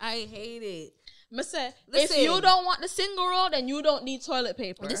 I hate it. Listen, if you don't want the single roll, then you don't need toilet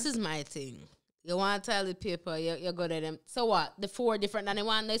paper. This is my thing. You want toilet paper, you go to them. So what? The 4 different than they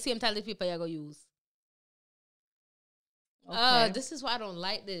want. The same toilet paper you go use. Okay. This is why I don't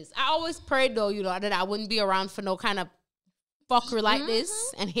like this. I always prayed though, you know, that I wouldn't be around for no kind of fucker like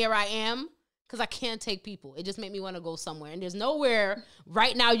this. And here I am. Because I can't take people. It just made me want to go somewhere. And there's nowhere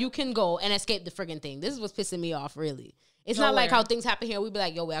right now you can go and escape the friggin' thing. This is what's pissing me off, really. It's not like how things happen here. We be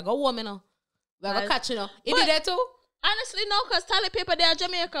like, yo, we gotta go woman, we gotta go catch, you know. It be that too? Honestly, no, because toilet paper there in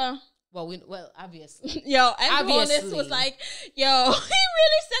Jamaica. Well, obviously. Yo, everyone on this was like, yo, he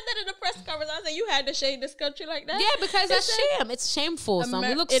really said that in the press conference. I said, you had to shade this country like that? Yeah, because that's shame. It's shameful.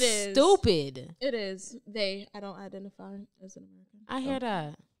 We look stupid. It is. I don't identify as an American. I hear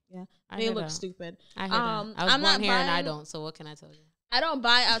that. Yeah, they look stupid. I hear that. I was born here and I don't, so what can I tell you? I don't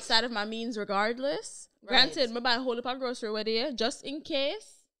buy outside of my means regardless. Right. Granted, I'm buying a whole heap of grocery with you just in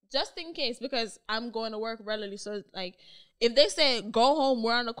case. just in case, because I'm going to work regularly. So, like, if they say, go home,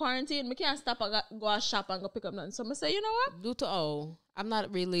 we're on the quarantine, we can't stop and go out shop and go pick up nothing. So I'm going to say, you know what? Due to, I'm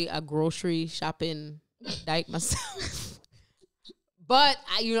not really a grocery shopping dyke myself. But,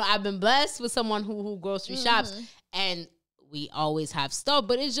 I've been blessed with someone who grocery shops. And we always have stuff.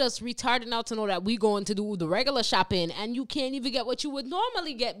 But it's just retarded now to know that we going to do the regular shopping. And you can't even get what you would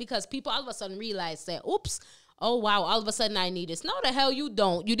normally get. Because people all of a sudden realize that, oops, oh, wow, all of a sudden I need this. No, the hell you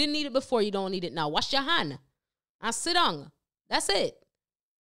don't. You didn't need it before. You don't need it now. Wash your hand. And sit down. That's it.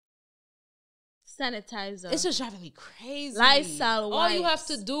 Sanitizer. It's just driving me crazy. Lysol wipes. All you have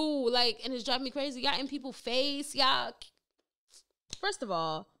to do, and it's driving me crazy. Y'all in people's face. Y'all. First of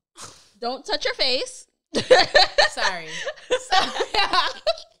all, don't touch your face. Sorry.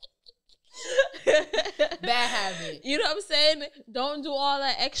 Bad habit. You know what I'm saying? Don't do all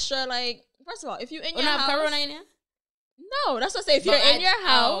that extra, first of all, if you're in your house. Corona in here? No, that's what I say. If you're in your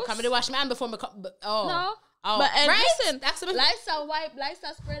house. Come to wash my hand before me. No. Oh, but right? Listen, that's Lysol wipe,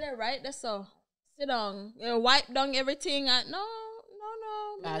 Lysol spray there, right? That's all. Sit down. Wipe down everything. No.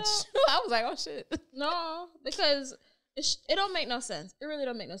 Gotcha. I was like, oh shit. No, because it don't make no sense. It really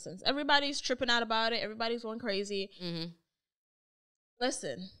don't make no sense. Everybody's tripping out about it. Everybody's going crazy.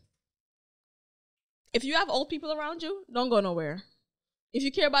 Listen, if you have old people around you, don't go nowhere. If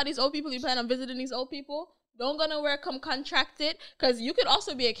you care about these old people, you plan on visiting these old people, don't go nowhere, come contract it, because you could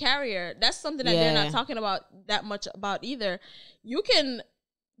also be a carrier. That's something that they're not talking about that much about either. You can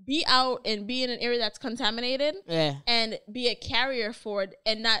be out and be in an area that's contaminated and be a carrier for it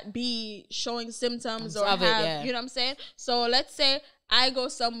and not be showing symptoms or have, you know what I'm saying? So let's say I go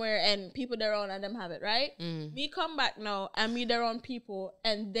somewhere and people their own and them have it, right? Me come back now and me their own people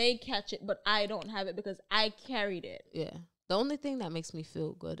and they catch it, but I don't have it because I carried it. Yeah. The only thing that makes me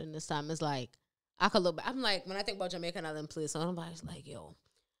feel good in this time is I could look back. I'm like, when I think about Jamaica and Island Place, somebody's like, yo,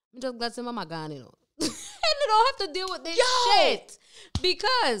 I'm just glad I'm gone, and I don't have to deal with this shit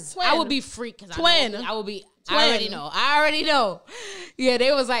because I would be freaked. I would be. I already know. Yeah,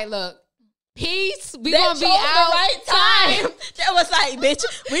 they was like, look, peace. We gonna be out the right time. They was like, bitch,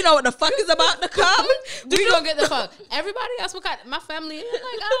 we know what the fuck is about to come. We gonna get the fuck. Everybody else, my family, like,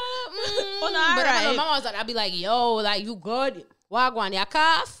 well, no, but right. My mom was like, I'd be like, yo, like, you good? Wagwan, ya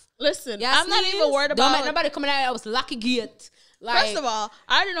cough? Listen, I'm not even worried about. Don't make nobody coming out. I was lucky gate. First of all,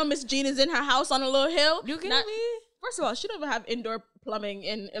 I already know Miss Jean is in her house on a little hill. You kidding me? First of all, she don't even have indoor plumbing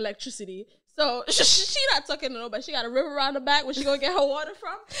and electricity. So she not talking to nobody. She got a river around the back where she gonna get her water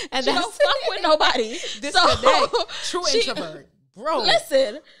from. And she don't fuck with nobody. True introvert. Bro.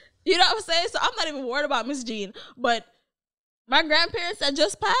 Listen, you know what I'm saying? So I'm not even worried about Miss Jean. But my grandparents that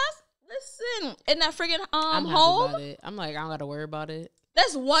just passed, listen, in that friggin' I'm home. about it. I'm like, I don't gotta worry about it.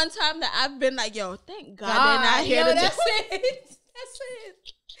 That's one time that I've been like, yo, thank God they're not here. That's it. That's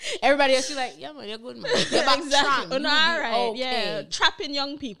it. Everybody else, you like, yeah, man, you're good, man. You're exactly. No, all right. Okay. Yeah, trapping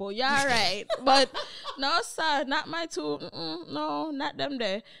young people. Yeah, all right. But no, sir, not my two. No, not them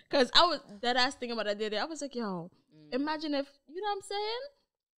there. Because I was that ass thinking about that the other day. I was like, yo, imagine if, you know what I'm saying?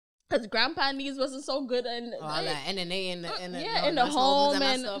 Because grandpa knees wasn't so good. And then they in the home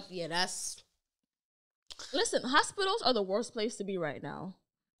and stuff. Yeah, that's. Listen, hospitals are the worst place to be right now.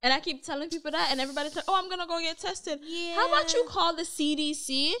 And I keep telling people that, and everybody's like, oh, I'm going to go get tested. Yeah. How about you call the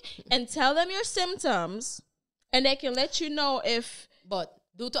CDC and tell them your symptoms, and they can let you know if... But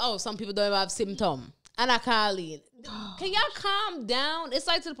some people don't even have symptoms. And I call it. Can y'all calm down? It's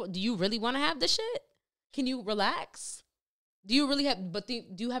like, do you really want to have the shit? Can you relax? Do you really have... But do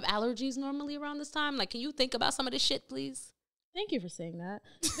you have allergies normally around this time? Like, can you think about some of this shit, please? Thank you for saying that.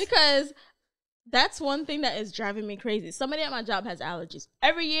 Because... That's one thing that is driving me crazy. Somebody at my job has allergies.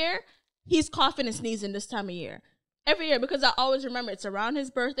 Every year, he's coughing and sneezing this time of year. Every year, because I always remember it's around his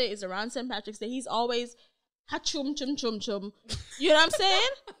birthday, it's around St. Patrick's Day. He's always ha-chum, chum, chum, chum. You know what I'm saying?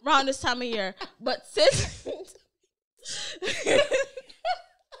 Around this time of year. But since...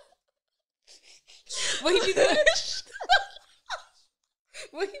 What he be doing?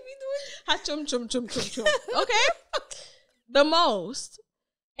 What he be doing? Ha-chum, chum, chum, chum, chum. Okay? The most...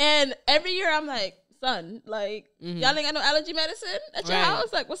 And every year I'm like, son, like, y'all ain't got no allergy medicine at your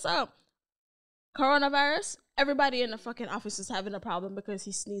house? Like, what's up? Coronavirus? Everybody in the fucking office is having a problem because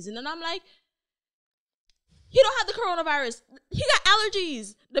he's sneezing. And I'm like, he don't have the coronavirus. He got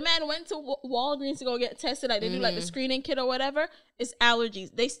allergies. The man went to Walgreens to go get tested. Like, they do like the screening kit or whatever. It's allergies.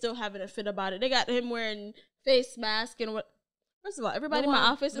 They still having a fit about it. They got him wearing face mask and what. First of all, everybody in my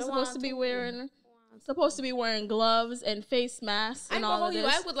office is supposed to be wearing gloves and face masks and all of this.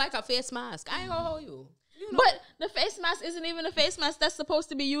 I would like a face mask. I ain't gonna hold you. But the face mask isn't even a face mask that's supposed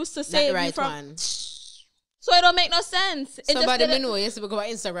to be used to save you from. So it don't make no sense. Somebody me know yesterday go on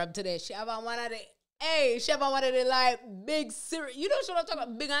Instagram today. She have on one of the like big serious. You know what I'm talking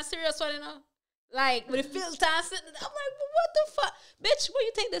about? Big and serious one, you know? Like with the filter and sitting. I'm like, what the fuck? Bitch, what do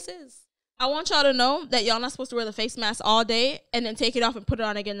you think this is? I want y'all to know that y'all not supposed to wear the face mask all day and then take it off and put it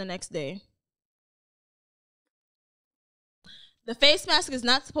on again the next day. The face mask is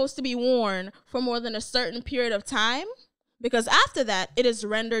not supposed to be worn for more than a certain period of time because after that, it is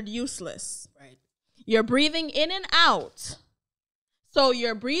rendered useless. Right. You're breathing in and out. So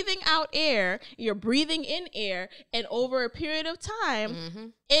you're breathing out air, you're breathing in air, and over a period of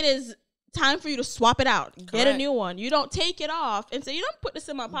time, it is time for you to swap it out. Correct. Get a new one. You don't take it off and say, you don't put this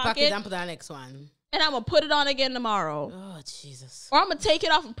in my pocket. And put the next one. And I'm going to put it on again tomorrow. Oh, Jesus. Or I'm going to take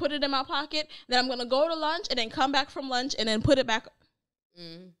it off and put it in my pocket. Then I'm going to go to lunch and then come back from lunch and then put it back.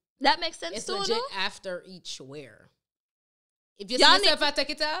 That makes sense too, it's legit after each wear. If you see yourself I take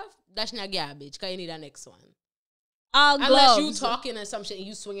it off, that's not garbage because you need the next one. Unless you talking and some shit and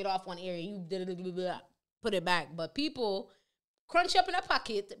you swing it off one area, you put it back. But people crunch up in a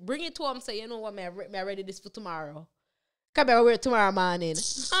pocket, bring it to them, say, you know what, man, I ready this for tomorrow. Come here, wear it tomorrow morning.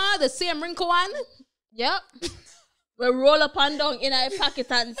 The same wrinkle one? Yep. We roll up and down in our pocket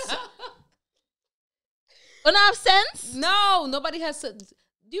and don't have sense? No, nobody has sense.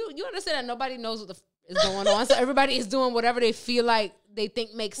 You understand that nobody knows what is going on? So everybody is doing whatever they feel like they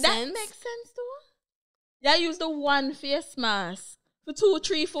think makes sense. That makes sense too. Y'all use the one face mask for 2,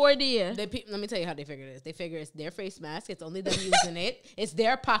 3, 4 days. Let me tell you how they figure this. They figure it's their face mask. It's only them using it. It's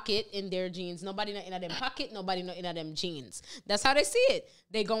their pocket in their jeans. Nobody not in them pocket. Nobody not in them jeans. That's how they see it.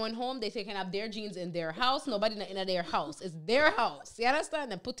 They going home. They taking up their jeans in their house. Nobody not in their house. It's their house. You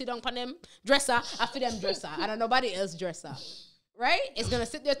understand? Then put it on them dresser. After them dresser. I don't nobody else dresser. Right? It's going to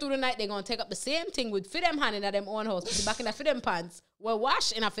sit there through the night. They're going to take up the same thing with fit them hand in them own house. Put it back in the fit them pants. Well,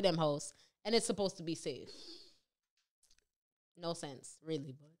 wash in a fit them house. And it's supposed to be safe. No sense,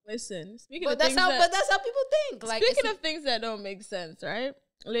 really. But listen, but that's how people think. Like speaking of things that don't make sense, right?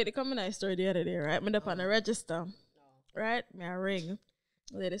 Lady, come in my store the other day, right? I'm up on the register, right? Me I ring.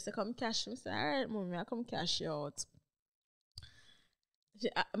 Lady said, "Come cash." Me say, "All right, mommy, I come cash you out."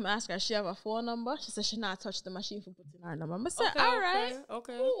 I'm asking her, she have a phone number. She said she not touch the machine for putting her number. I said, okay, all right,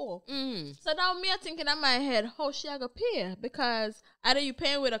 okay. Cool. So now me, I thinking in my head, how she gonna pay? Because either you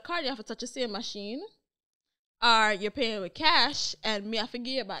paying with a card, you have to touch the same machine, or you're paying with cash, and me, I have to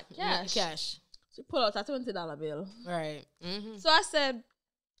give you back cash. Cash. She pull out a $20 bill. Right. So I said,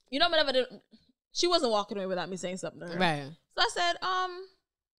 you know, whatever. She wasn't walking away without me saying something to her. Right. So I said,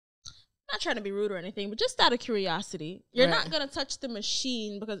 not trying to be rude or anything, but just out of curiosity, you're not going to touch the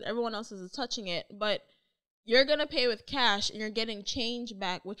machine because everyone else is touching it, but you're going to pay with cash and you're getting change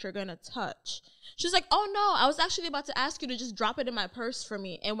back, which you're going to touch. She's like, oh no, I was actually about to ask you to just drop it in my purse for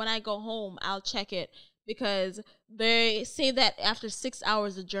me. And when I go home, I'll check it because they say that after 6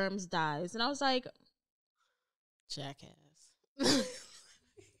 hours, the germs dies. And I was like, jackass.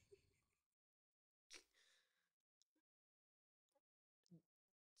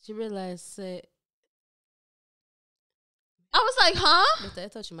 She realized it. I was like, huh? I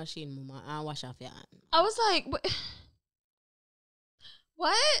touch your machine, mama. I wash off your hand. I was like,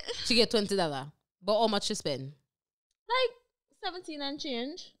 what? She get $20. But how much she spend? Like 17 and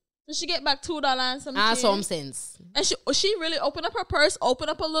change. So she get back $2 and some change. Some sense. And she really opened up her purse, opened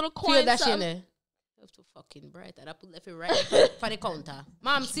up a little coin. Feel that shit in there. You have to fucking bright that. I put left it right for the counter.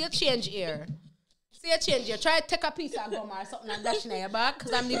 Mom, see a change here. See a change here. Try to take a piece of gum or something and dash in your bag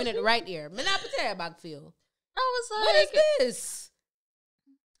because I'm leaving it right here. Me not put it in your bag for you. I was like, what is this?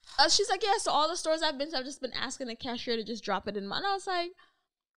 She's like, yeah, so all the stores I've been to, I've just been asking the cashier to just drop it in mine. And I was like,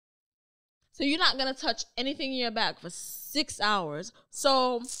 so you're not going to touch anything in your bag for 6 hours.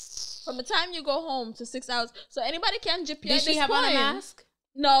 So from the time you go home to 6 hours, so anybody can jip you. Did she have on a mask?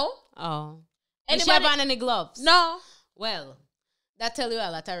 No. Oh. Did she have on any gloves? No. Well, that tell you a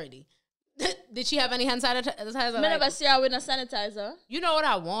lot already. Did she have any hand sanitizer? I never see her with a sanitizer. You know what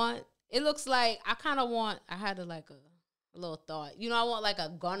I want? It looks like I had a little thought. You know, I want like a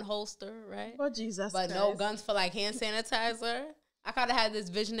gun holster, right? Oh, Jesus But Christ. no guns for like hand sanitizer. I kind of had this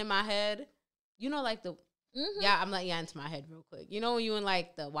vision in my head. You know, like the, yeah, I'm letting you into my head real quick. You know when you in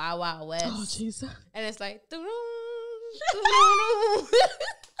like the Wild Wild West? Oh, Jesus. And it's like,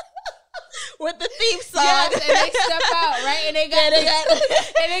 with the theme song. Yes, and they step out, right? And they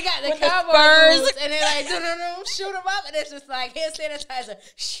got the cowboy boots, and they like, shoot them up, and it's just like hand sanitizer.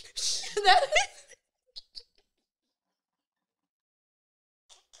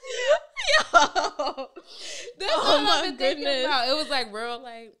 That's all I've been thinking about. It was like real,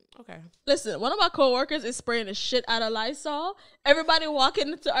 like, okay. Listen, one of my coworkers is spraying the shit out of Lysol. Everybody walking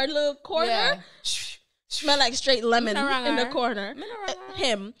into our little corner. Yeah. Smell like straight lemon in the corner.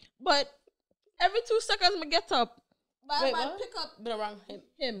 Him. But every 2 seconds, I get up. Wait, I what? pick up Been around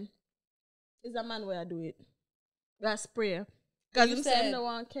him. Is a man where I do it. That spray. Because You him said- saying the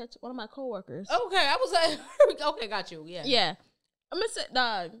one catch one of my coworkers. Okay, I was like, okay, got you. Yeah. Yeah. I'm going to say,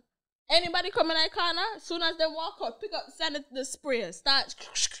 dog. Anybody come in that corner, as soon as they walk up, pick up, send it the sprayer. Start.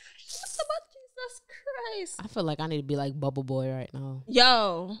 What's about Jesus Christ? I feel like I need to be like Bubble Boy right now.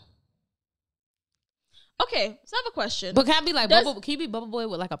 Yo. Okay, so I have a question. But can I be like Does- Bubble? Can you be Bubble Boy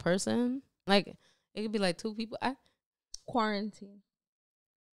with like a person? Like it could be like 2 people. Quarantine.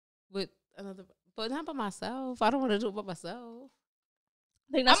 With another, but not by myself. I don't want to do it by myself.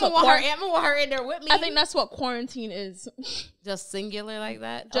 I think I'm that's gonna what want her. I'm gonna want her in there with me. I think that's what quarantine is. Just singular like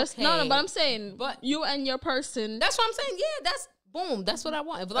that. Just okay. no, but I'm saying, But- you and your person. That's what I'm saying. Yeah, that's boom. That's what I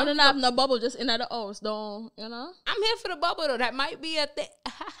want. If I don't have no bubble just in the house, don't you know? I'm here for the bubble though. That might be a thing.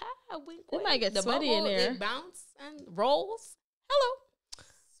 Wink, It might get the sweaty in bubble, there. It bounce and rolls. Hello.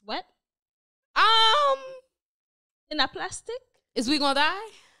 Sweat Um, in a plastic. is we gonna die?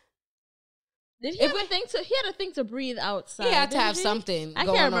 Did he have a thing to? He had a thing to breathe outside. He had to didn't have he? something. I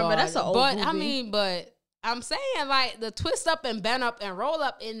going can't remember. on. That's an old But movie. I mean, but I'm saying like the twist up and bend up and roll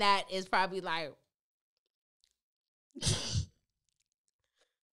up in that is probably like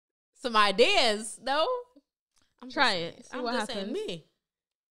some ideas. No, I'm just Try saying- it. See I'm what just saying happens. me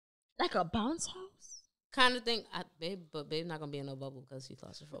Like a bounce house. kind of thing. But babe not gonna be in no bubble because she's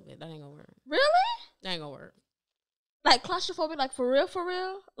claustrophobic. That ain't gonna work. Really? That ain't gonna work. Like claustrophobic? Like for real? For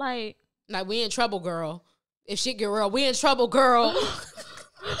real? Like. Like we in trouble, girl. If shit get real, we in trouble, girl.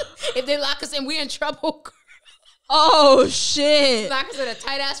 If they lock us in, we in trouble. Girl. Oh shit. Lock us in a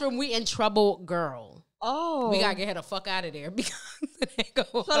tight ass room, we in trouble, girl. Oh. We gotta get her the fuck out of there because it ain't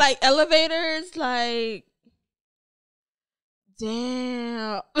gonna So like elevators, like.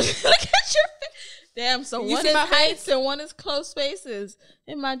 Damn. Look at your face. Damn. So You one see is my face? heights and one is close spaces.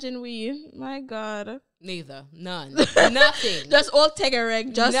 Imagine we. My God. Neither. None. Nothing. Just all take a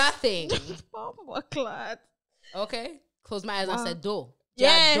reg. Just nothing. Oh my God. Okay. Close my eyes. I said do.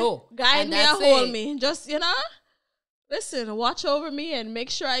 Yeah. Do. Guide And me and that's hold it. me. Just listen. Watch over me and make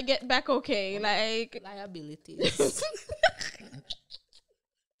sure I get back okay. Like. Liabilities.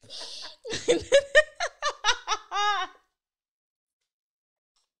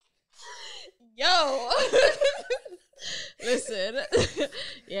 Yo. Listen.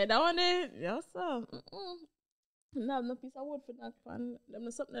 Yeah, that one there. Yes, sir. No piece of wood for that fun. Them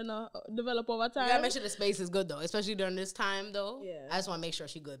is something develop over You time. gotta make sure the space is good though, especially during this time though. Yeah. I just want to make sure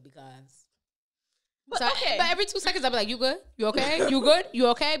she's good because. But okay. But every 2 seconds I'll be like, "You good? You okay? You good? You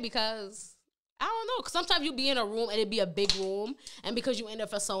okay?" Because I don't know. Cause sometimes you be in a room and it be a big room, and because you in there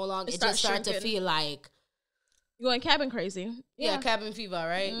for so long, it just starts to feel like You going cabin crazy. yeah, cabin fever,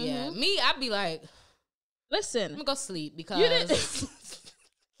 right? Mm-hmm. Yeah. Me, I'd be like, Listen. I'm gonna go sleep because You didn't.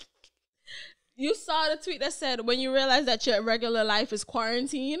 You saw the tweet that said when you realize that your regular life is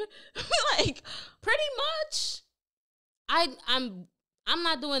quarantine, like pretty much I'm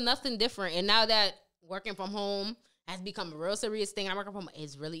not doing nothing different. And now that working from home has become a real serious thing, I'm working from home,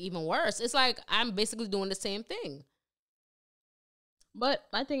 it's really even worse. It's like I'm basically doing the same thing. But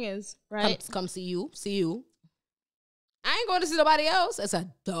my thing is, right? Come see you. I ain't going to see nobody else. It's a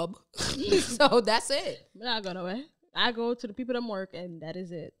dub. So that's it. I'm not going away. I go to the people that work and that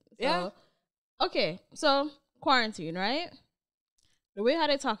is it. So, Yeah. Okay, so quarantine, right? The way how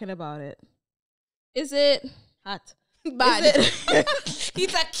they talking about it, is it hot? Bad. Is it?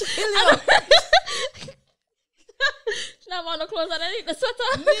 He's a killer. She not want no clothes on the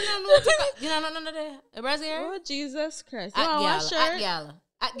sweater. You know none of that. A brassiere? Oh Jesus Christ! You At want one gala. shirt? At gala.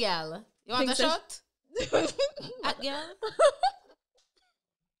 At gala. You want Think the so? shot? At gala.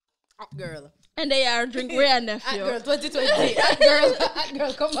 At girl. And they are drink rare At nephew. girl 2020. At girl. At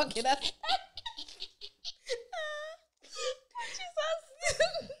girl. Come back here. That's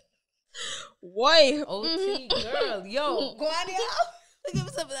Why? OT girl. Yo. Go on here. Give me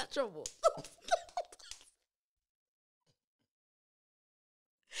some of that trouble.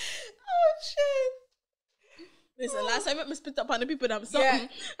 Oh shit. Listen, last time I spit up on the people that something.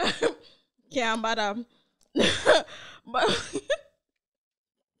 Yeah, but but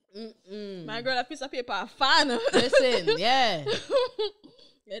my girl, a piece of paper, a fan. Listen, yeah.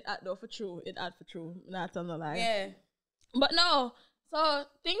 It add though for true. It add for true. Not on the lie. Yeah. But no. So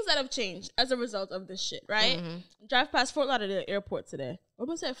things that have changed as a result of this shit, right? Mm-hmm. Drive past Fort Lauderdale Airport today. What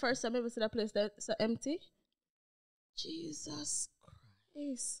was that first time I ever see that place that's so empty? Jesus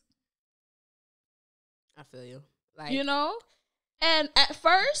Christ. I feel you. Like, You know? And at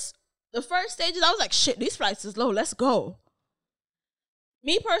first, the first stages, I was like, shit, these flights is low. Let's go.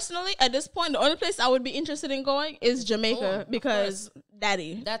 Me personally, at this point, the only place I would be interested in going is Jamaica because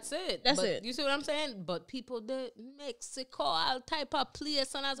daddy. That's it. That's it. You see what I'm saying? But people, the Mexico, all type of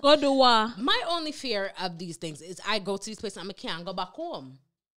place. And Go do what? My only fear of these things is I go to these places and I can't go back home.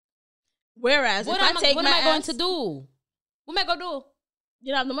 Whereas, what if I take what my am I going ass, to do? What am I going to do?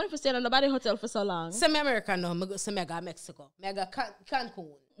 You don't have the money for staying in nobody hotel for so long. Send me America now. Send me Mexico. Me go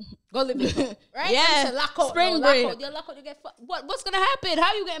Cancun. Go live it up, right? Yeah. Say, lock out, Spring no, break. Lock out. You lock out, you get what's gonna happen? How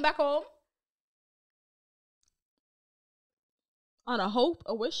are you getting back home? On a hope,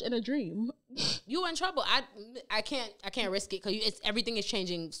 a wish, and a dream. You in trouble. I can't risk it because everything is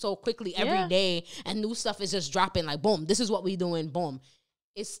changing so quickly every day, and new stuff is just dropping. Like boom, this is what we doing. Boom.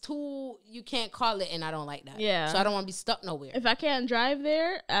 It's too, you can't call it, and I don't like that. Yeah. So I don't want to be stuck nowhere. If I can't drive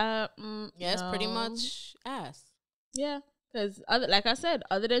there, it's pretty much ass. Yeah, because like I said,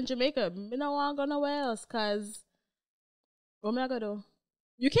 other than Jamaica, me no want to go nowhere else. Cause what am I gonna do?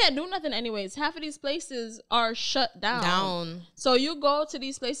 You can't do nothing anyways. Half of these places are shut down. So you go to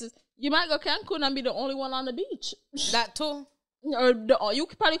these places, you might go Cancun and be the only one on the beach. That too. Or you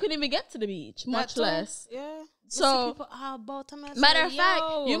probably couldn't even get to the beach, much less. Yeah. So, matter of fact,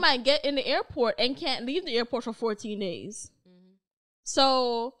 you might get in the airport and can't leave the airport for 14 days. Mm-hmm.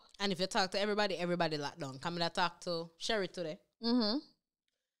 So, and if you talk to everybody locked down. Come and talk to Sherry today. Mm-hmm.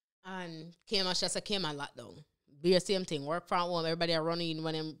 And came and locked down. Be the same thing. Work from home. Everybody are running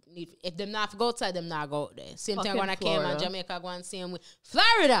when them need. If them not go outside, them not go out there. Same thing when I came and Jamaica going same way.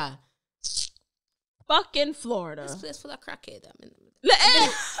 Florida. Fucking Florida. This place full of crackhead. I mean,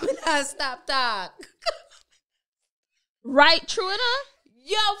 stop talk. Right, true enough?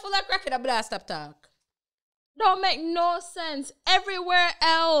 Yo, full of crackhead. I'm gonna stop talk. Don't make no sense. Everywhere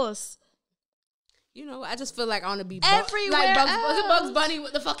else. You know, I just feel like I want to be everywhere like else. Bugs Bunny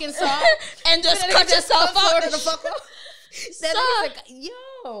with the fucking song. And just cut yourself off. Then like,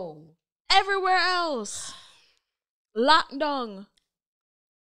 yo. Everywhere else. Lockdown.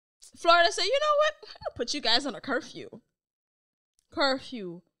 Florida said, you know what? I'll put you guys on a curfew.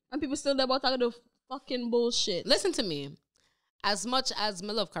 And people still there about talking the fucking bullshit. Listen to me. As much as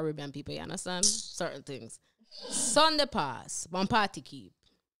me love Caribbean people, you understand? Certain things. Sunday pass, one party keep.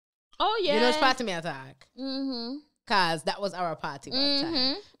 Oh, yeah. You know which party me attack? Mm-hmm. Because that was our party one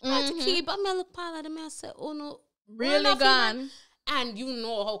time. Party keep, I mean, look, Paula, I say, oh no. Really gone. And you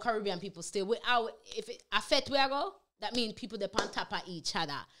know how Caribbean people stay. If it affect where I go, that means people that on top of each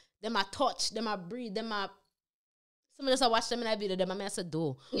other. Them a touch, them a breathe, them a... Somebody just watch them in that video, them I say,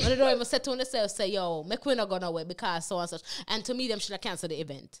 do. When they don't even say to themselves, say, yo, make we not go nowhere because so and such. And to me, them should have canceled the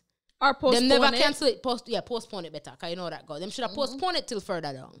event. Or postpone them never cancel it. Postpone it better, because you know that go. Them should have postponed it till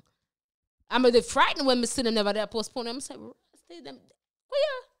further down. I'm a bit frightened when me see them never there postpone them. I say, stay them. Oh,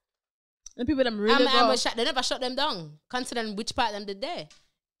 yeah. The people them really go. They never shut them down, considering which part them did there.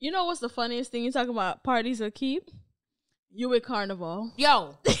 You know what's the funniest thing? You talking about parties that keep? You with Carnival.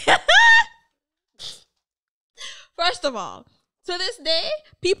 Yo. First of all, to this day,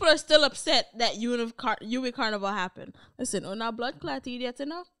 people are still upset that you with Carnival happened. Listen, on our blood clot idiot, you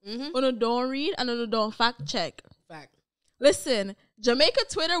know? On don't read and on don't fact check. Fact. Listen, Jamaica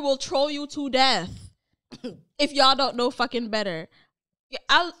Twitter will troll you to death if y'all don't know fucking better.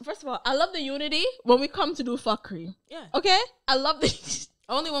 First of all, I love the unity when we come to do fuckery. Yeah. Okay? I love the...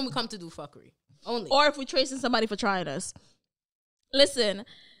 Only when we come to do fuckery. Only. Or if we're tracing somebody for trying us. Listen,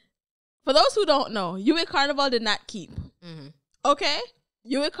 for those who don't know, you with Carnival did not keep. Okay?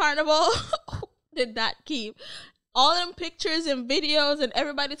 You with Carnival did not keep. All them pictures and videos and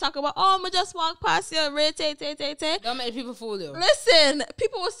everybody talking about, oh, I'ma just walk past you, Don't make people fool you. Listen,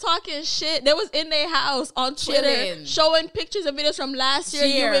 people was talking shit. They was in their house on Twitter showing pictures and videos from last year,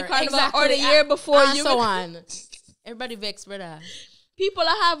 you with Carnival, or the year before you. So on. Everybody vexed, brother. People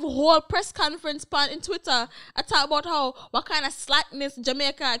have whole press conference in Twitter. I talk about what kind of slackness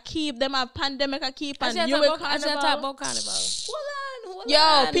Jamaica keep, them have pandemic keep, and you with Carnival. Talk about Carnival. Hold on.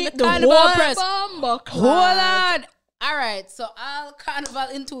 Yo, the whole press. Hold on. All right, so all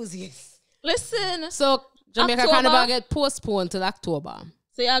Carnival enthusiasts. Listen. So Jamaica Carnival get postponed till October.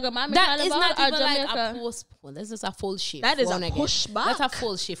 So y'all got Miami Carnival or Jamaica? That is not even Jamaica? like a postpone. This is a full shift. That is a pushback. That's a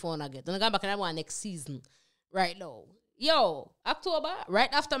full shift one again. Then I go back and I want next season. Right now. Yo, October, right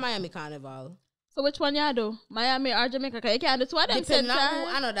after Miami Carnival. So which one y'all do? Miami or Jamaica? Because you can't do two of them. Depending on who,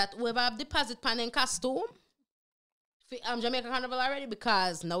 I know that whoever have deposit pan in costume, Jamaica Carnival already,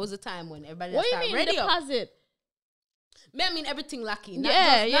 because now is the time when everybody what start you mean ready deposit? I mean everything lucky.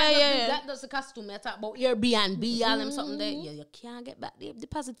 Yeah. That does the costume. I talk about Airbnb, all them something there. Yeah, you can't get back the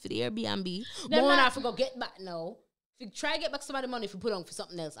deposit for the Airbnb. But when I forgot get back now, if you try to get back some of the money if you put on for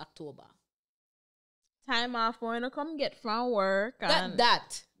something else, October. time off going to come get from work. And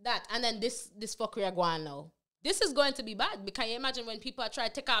That. And then this fuckery are going now. This is going to be bad because you imagine when people try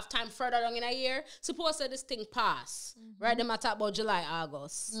to take off time further along in a year, suppose that this thing pass. Right? They might talk about July,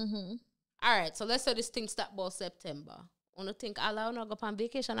 August. All right, so let's say this thing start about September. You think Allah will go on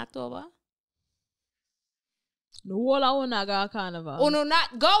vacation October? the whole I wanna go carnival. Uno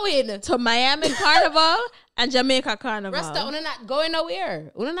not going to Miami Carnival and Jamaica Carnival. Rasta, uno not going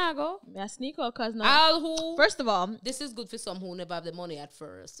nowhere. Uno not go. I sneak out cause no. All who First of all, this is good for some who never have the money at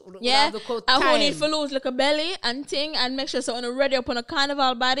first. Uno yeah, have the and who need to lose like a belly and thing and make sure so uno ready up on a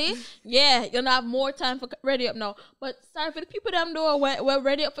carnival body. Yeah, you'll have more time for ready up now. But sorry for the people them do we're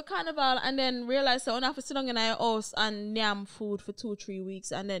ready up for carnival and then realize so uno have to sit down in our house and yam food for 2-3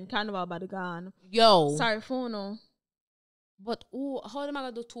 weeks and then carnival body gone. Yo. Sorry for no. But how am I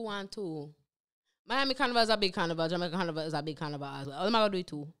gonna do 2 and 2? Miami Carnival is a big carnival. Jamaica Carnival is a big carnival as well. How am I gonna do it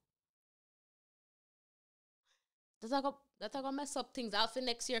 2? That I gonna mess up things. I'll for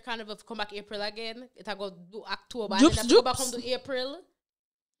next year carnival come back April again. It I go do October and then go back come to April.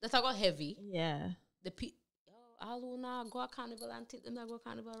 That I got heavy. Yeah. All who now go a carnival and think them not go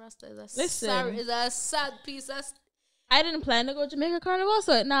carnival Rasta is a sad piece of I didn't plan to go Jamaica Carnival,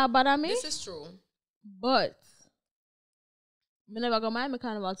 so it now bother me. This is true. But I never go Miami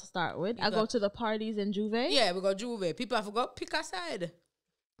Carnival to start with. I go to the parties in Juve. Yeah, we go Juve. People have to go pick a side.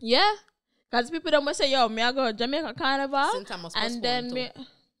 Yeah. Because people don't want to say, yo, me I go Jamaica Carnival. And then me...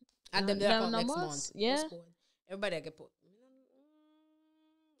 And then they're come next month. Yeah. Postponed. Everybody get put.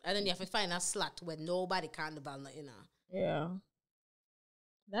 And then you have to find a slot where nobody carnival, you know. Yeah.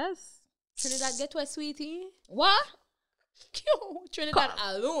 That's... Trinidad get to a sweetie. What? Yo, Trinidad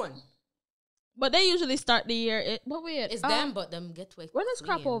alone. But they usually start the year. What weird? It's them, but them get to. When is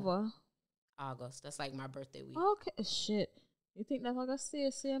crop over? August. That's like my birthday week. Okay, shit. You think that's August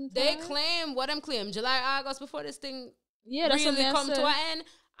same time? They claim what them claim July, August before this thing. Yeah, that's really come to an end.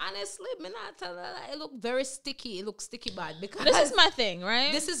 Honestly, me not tell her, it look very sticky. It looks sticky bad because this is my thing,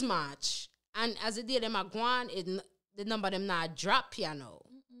 right? This is March, and as it did them a go on, the number them not drop, you know.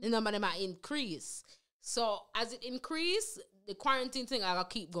 The number them not increase. So as it increase, the quarantine thing I gotta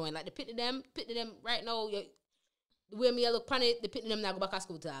keep going. Like the pity them right now. The way me I look on it, the pity them not go back to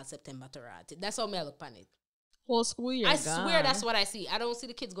school till September to right. That's how me I look on it. Whole school year. I swear that's what I see. I don't see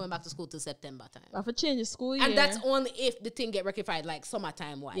the kids going back to school till September time. I for change the school year, and that's only if the thing get rectified like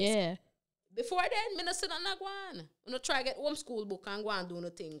summertime wise. Yeah. Before then, me no sit on that one. Me no try to get homeschool book and go and do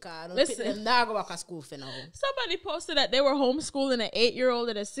nothing. Cause listen, them not go back to school for now. Somebody posted that they were homeschooling an 8-year-old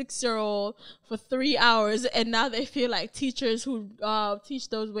and a 6-year-old for 3 hours, and now they feel like teachers who teach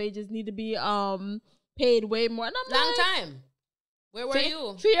those wages need to be paid way more. And I'm long like, time. Where were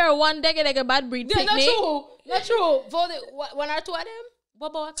you? Fear one decade bad breed. Yeah, picnic. not true. Not true. Voted 1 or 2 of them. What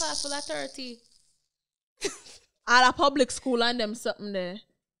about a class full of 30? At a public school and them something there.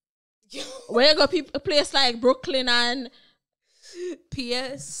 Where you go a place like Brooklyn and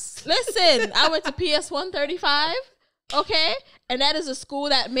PS. Listen, I went to PS 135, okay? And that is a school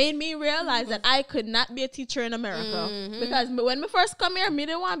that made me realize that I could not be a teacher in America. Because when we first come here, me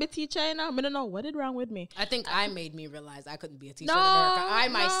didn't want to be a teacher, you know? I didn't know what is wrong with me. I think I made me realize I couldn't be a teacher in America. I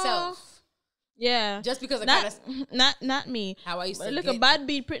myself. Yeah. Just because not me. How I used to look a bad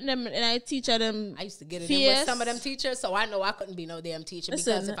beat printing them and I teach them. I used to get it in with some of them teachers, so I know I couldn't be no damn teacher.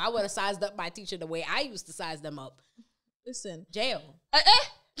 Listen, because if I would have sized up my teacher the way I used to size them up, listen, jail.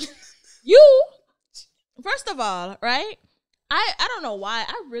 You first of all, right? I don't know why.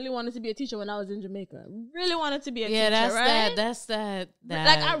 I really wanted to be a teacher when I was in Jamaica. Really wanted to be a teacher, that's right? That's that.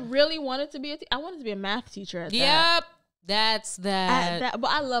 Like I really wanted to be I wanted to be a math teacher at that. That's that.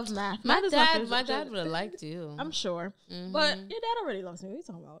 But I love math. My dad would have liked you. I'm sure. But your dad already loves me. What are you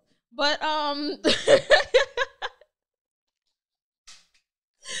talking about? But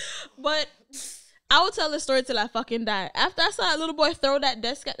but I will tell the story till I fucking die. After I saw a little boy throw that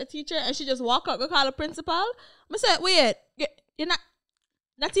desk at the teacher and she just walk up go call the principal, I said, wait, you're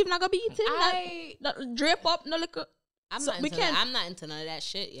not even gonna be eating? Not drape up, no liquor. I'm not into none of that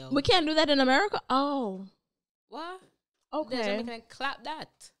shit, yo. We can't do that in America? Oh. What? Okay. We can clap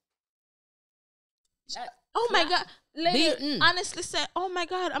that. Oh my God. Lady honestly said, oh my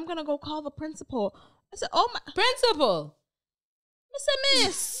God, I'm going to go call the principal. I said, oh my. Principal? I said,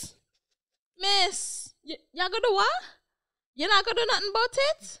 Miss, y'all going to do what? You're not going to do nothing about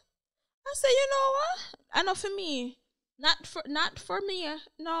it? I said, you know what? I know for me. Not for me.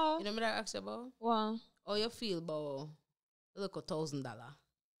 No. You know what I asked you about? Well. Oh, you feel about look $1,000.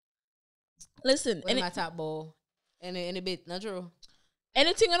 Listen. What am I top ball? Any bit, not true.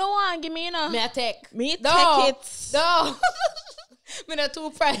 Anything you don't want, give me Me a take. Me take it. No. Me not too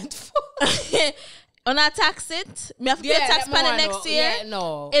prideful. When When I tax it, me have to pay tax on it next year. Yeah,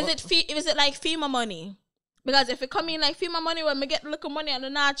 no. Is it like FEMA money? Because if it come in like FEMA money, when me get little money and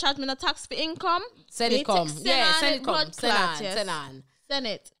then I charge me no tax for income, send it come. Yeah, send it come. Send on. Send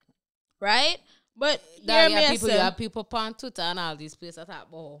it. Right? But you have people on Twitter and all these places. I thought,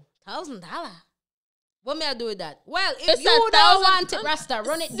 oh, $1,000. What may I do with that? Well, if you don't want it, Rasta,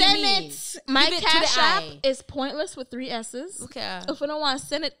 run it to me. My Cash App is Pointless with 3 S's. Okay. If you don't want to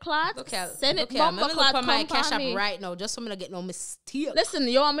send it clock, send it bumper clock. Let me my Cash App right now, just so me not get no mistake. Listen,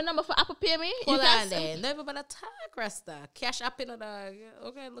 you want my number for Apple Pay me? Hold on then. Never been attack, Rasta. Cash App in a dog.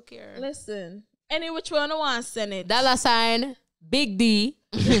 Okay, look here. Listen, any which one I want to send it. $ Big D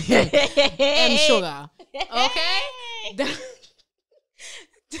M Sugar. Okay. $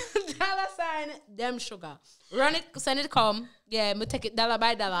 them sugar. Run it, send it come. Yeah, me take it dollar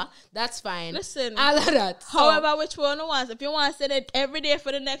by dollar. That's fine. Listen, all of that. However, which one you want. If you want to send it every day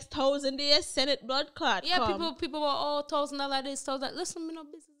for the next 1,000 days, send it blood clot. Yeah, people were $1,000 this, $1,000. Listen, me no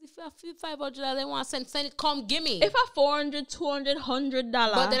business. If I feel $500, they want to send it come. Give me. If I $400, $200, $100.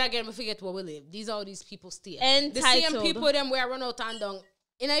 But then again, we forget where we live. These are all these people still. Entitled. The same people them where I run out and down.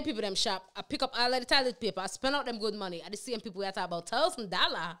 In the people them shop, I pick up all of the toilet paper. I spend out them good money. At the same people we talk about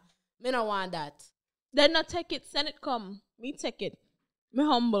 $1,000. Me no want that. Then not take it, send it come. Me take it. Me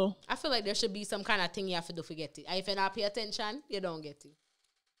humble. I feel like there should be some kind of thing you have to do to get it. And if you not pay attention, you don't get it.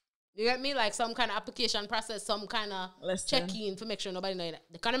 You get me? Like some kind of application process, some kind of check-in to make sure nobody know that.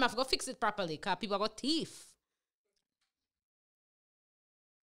 The kind of have to go fix it properly because people got teeth.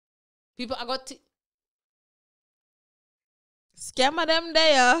 People are got teeth. Scammer them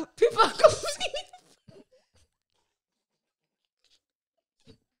there. People are got teeth.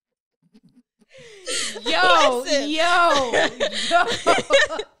 Yo.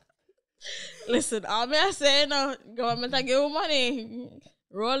 Listen, all me I say no, government I give you money.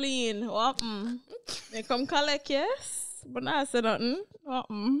 Roll in. They come collect, yes. But now I say nothing.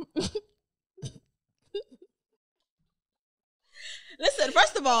 Listen,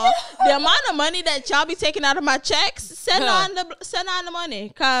 first of all, the amount of money that y'all be taking out of my checks, send on the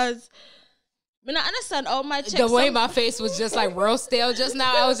money. Cause I don't understand all my checks. The way my face was just like real stale just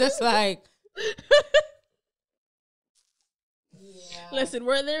now, I was just like Listen,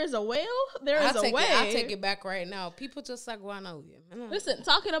 where there is a whale, there is a way. I'll take it back right now. People just like going out here. Listen,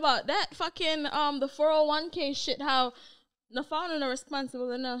 talking about that fucking the 401k shit, how no found no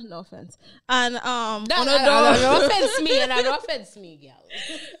responsible enough, no offense. And no offense me and I don't offense me, gal.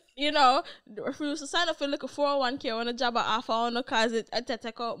 You know, if you used to sign up for like a 401k on a job at half hour because it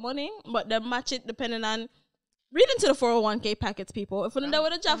take out money, but they match it depending on read into the 401k packets, people. If we're there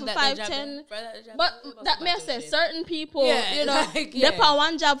with a job for 5-10, but that may say certain people, you know, they put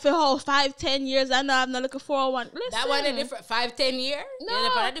one job for whole 5-10 years. I know I'm not looking for 401. Listen, that one a different 5-10 years. No, they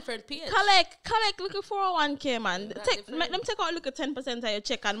put a different PS. Collect look at 401k, man. Make them take out look at 10% of your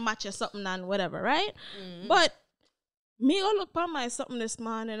check and match you something and whatever, right? Mm-hmm. But me go look by my something this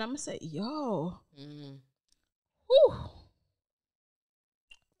morning and I'm gonna say, yo, whew.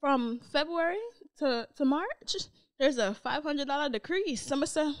 From February to March, there's a $500 decrease. Somebody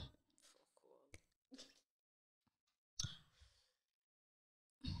say,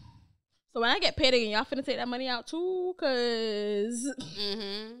 so when I get paid again, y'all finna take that money out too, cause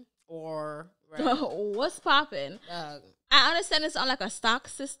or what's popping? I understand it's on like a stock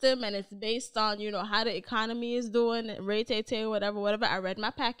system and it's based on, you know, how the economy is doing, rate, whatever. I read my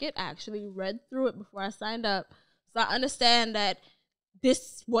packet. I actually read through it before I signed up, so I understand that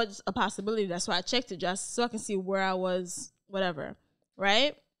this was a possibility. That's why I checked it, just so I can see where I was, whatever,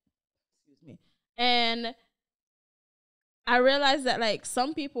 right? Excuse me. And I realized that, like,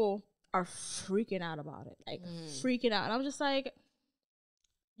 some people are freaking out about it, like, freaking out. And I'm just like,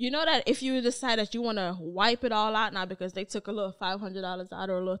 you know that if you decide that you want to wipe it all out now because they took a little $500 out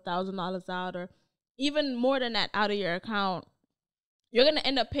or a little $1,000 out or even more than that out of your account, you're going to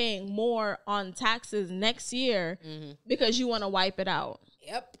end up paying more on taxes next year because you want to wipe it out.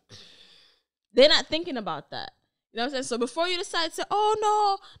 Yep. They're not thinking about that. You know what I'm saying? So before you decide to say, oh,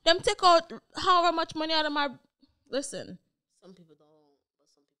 no, them take out however much money out of my... Listen. Some people don't, but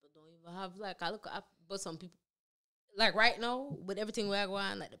some people don't even have, like, I look up, but some people, like right now, with everything we're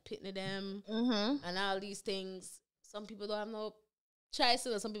going, like the pitney them and all these things, some people don't have no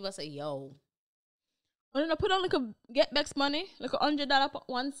choices, and some people say, yo, or no, put on like a get back money, like $100 on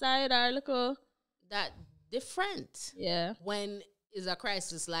one side, or like a that different. Yeah. When is a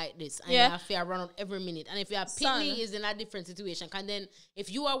crisis like this, and you have to run out every minute, and if your pitney is in a different situation, and then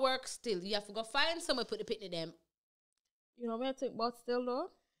if you are work still, you have to go find somewhere put the pitney them. You know what I think about still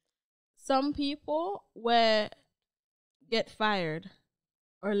though? Some people will get fired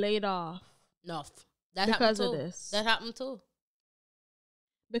or laid off. Enough. That because happened of too. this. That happened too.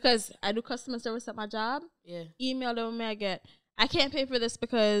 Because I do customer service at my job. Yeah. Email them when I get, I can't pay for this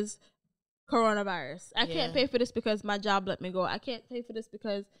because coronavirus. I can't pay for this because my job let me go. I can't pay for this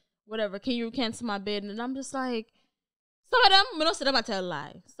because whatever. Can you cancel my bid? And I'm just like, some of them, I don't say them I tell a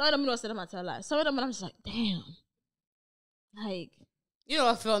lie. Some of them, I don't say them I tell a lie. Some of them, I'm just like, damn. Like, you know,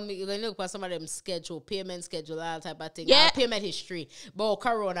 I feel me. When you look at some of them payment schedule, all type of thing. Yeah. Payment history. But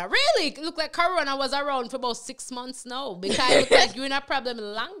Corona, really, it look like Corona was around for about 6 months now. Because it look like you're in a problem a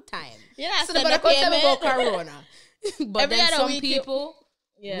long time. yeah, So nobody could tell me about Corona. But Every then other some week people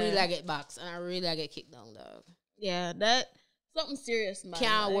yeah. really like get boxed. And I really like get kicked down, dog. Yeah, that, something serious, man.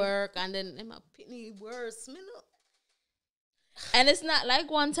 Can't work. And then my pitney worse, me know. And it's not like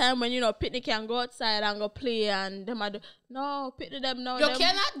one time when, Pitney can go outside and go play and them do. No, Pitney them no. You them,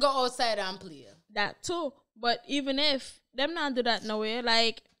 cannot go outside and play. that too. But even if them not do that no way,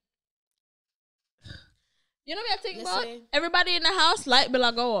 like, you know what I think about? Everybody in the house, light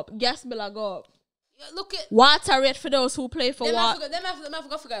bill go up, gas bill go up. Look at water rate for those who play for water. Them have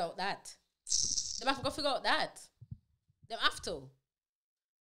to figure out that. Them have to figure out that. Them have to.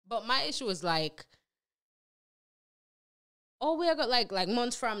 But my issue is like, we got like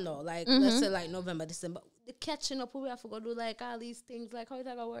months from now, like let's say like November, December. The catching up, we have to go do like all these things. Like how is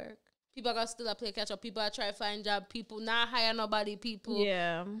that gonna work? People are gonna still play catch up. People are trying to find job. People not hire nobody. People.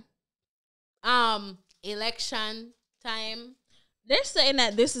 Yeah. Election time. They're saying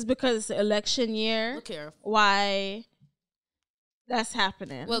that this is because it's the election year. Look here. Why that's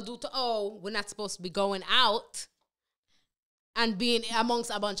happening. Well, due to we're not supposed to be going out and being amongst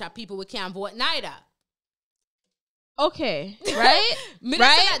a bunch of people we can't vote neither. Okay, right? Right?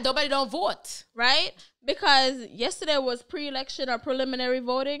 That nobody don't vote. Right? Because yesterday was pre-election or preliminary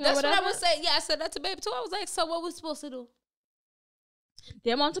voting. That's or whatever. what I was saying. Yeah, I said that to babe too. I was like, so what we supposed to do?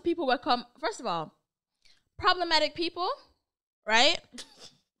 The amount of people will come. First of all, problematic people, right?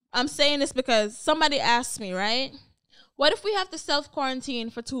 I'm saying this because somebody asked me, right? What if we have to self-quarantine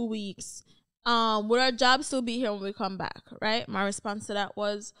for 2 weeks? Would our job still be here when we come back, right? My response to that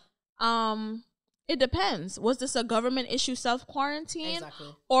was, it depends. Was this a government issue self-quarantine?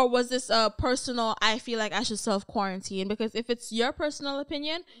 Exactly. Or was this a personal, I feel like I should self-quarantine? Because if it's your personal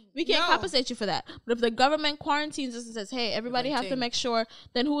opinion, we can't compensate you for that. But if the government quarantines us and says, hey, everybody have to make sure,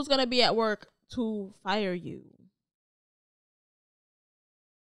 then who's going to be at work to fire you?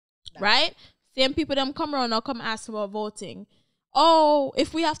 Right? Same people them come around or come ask about voting. Oh,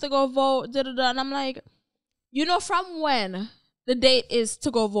 if we have to go vote, and I'm like, from when the date is to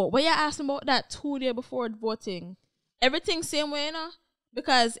go vote? When you asking about that 2 days before voting, everything same way,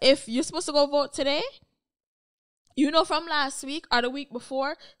 because if you're supposed to go vote today, from last week or the week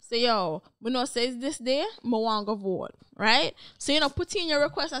before, say, yo, we know says this day, I want to go vote, right? So, put in your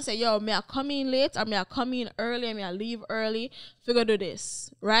request and say, yo, may I come in late or may I come in early or may I leave early? Figure do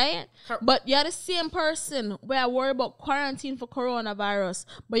this, right? But you're the same person where I worry about quarantine for coronavirus,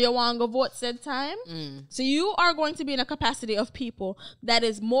 but you want to go vote said time. So you are going to be in a capacity of people that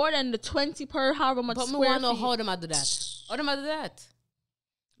is more than the 20 per however much but square feet. But I want to know feet. how them I do that. How them I do that?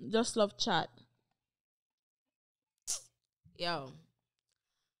 Just love chat. Yo.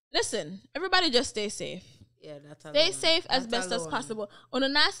 Listen, everybody just stay safe. Yeah, that's Stay safe as best as possible. On the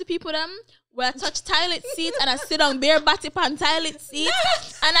nasty people them where I touch toilet seats and I sit on bare body pan toilet seat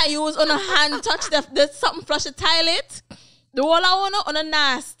and I use on a hand touch the something flush the toilet. The whole I wanna on a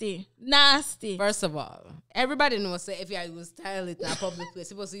nasty. First of all, everybody knows that if you use toilet in a public place, you're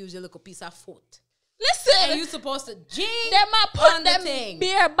supposed to use your little piece of foot. Listen, and you're supposed to jig them a put on them the thing.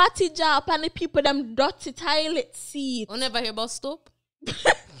 bare body job and the people them dirty toilet seat. I never hear about stop.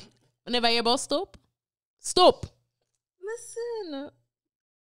 I never hear about stop. Stop. Listen.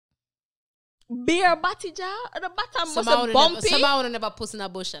 Bare body jar at the bottom must Somehow be bumpy. Somehow never puss in a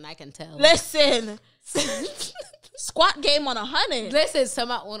bush and I can tell. Listen. Squat game on 100. Listen,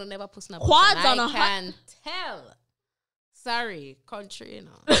 somehow never puss in a bush Quads and on I can tell. Sorry, country,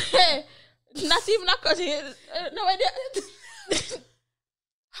 Not even a country. No idea.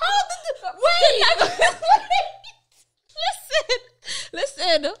 How did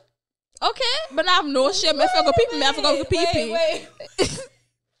Listen. Okay, but I have no shame. If I go pee me, I have to go pee. Wait.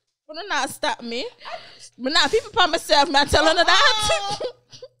 But do not stop me. But now people by myself, man, telling her that.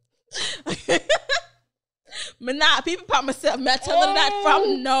 But nah, people by myself, man, telling her that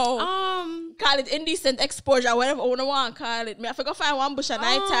from no. Call it indecent exposure, whatever I want to call it. Me, I forgot find one bush at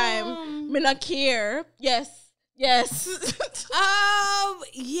night time. Me not care. Yes. Yeah,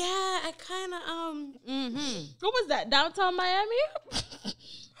 I kind of What was that? Downtown Miami?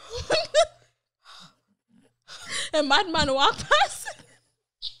 A madman walk past.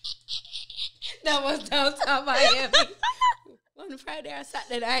 That was downtown Miami. On Friday or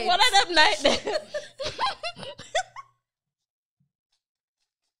Saturday night. One of them night there.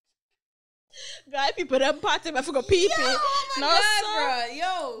 Guy, people them party, I forgot people. Oh my God, bro.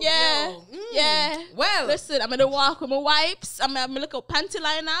 Yo. Yeah. Yo. Yeah. Well. Listen, I'm gonna walk with my wipes. I'm gonna look at panty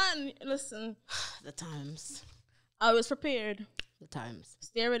liner and listen. The times. I was prepared. The times.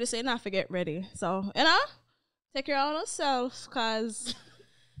 Stay ready, say not forget ready. So, take care of yourself, cause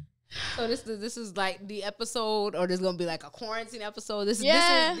So this is like the episode, or this is gonna be like a quarantine episode. This is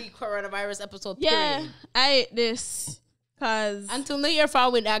the coronavirus episode. Yeah, period. I ate this. Cause Until New Year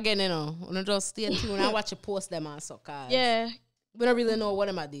fall with again, I just stay tuned. I watch you post them also, cause we don't really know what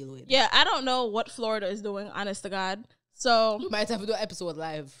am I dealing with. Yeah, I don't know what Florida is doing, honest to God. So we might have to do an episode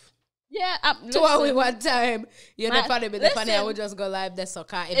live. Yeah, two hours one time. The funny, I would just go live. That's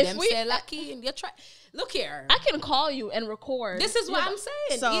okay. If them say lucky and you try, look here. I can call you and record. This is what I'm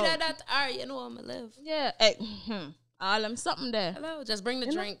saying. So, either that or I'm gonna live. Yeah, all them something there. Hello, just bring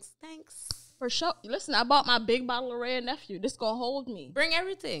the drinks. Thanks. For sure. Listen, I bought my big bottle of Ray Nephew. This gonna hold me. Bring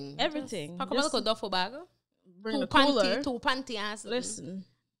everything. Everything. Pack a little duffel bag. Bring the cooler. Two panty ass. Listen,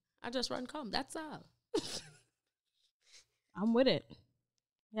 I just run come. That's all. I'm with it.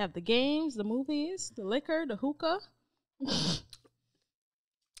 You have the games, the movies, the liquor, the hookah.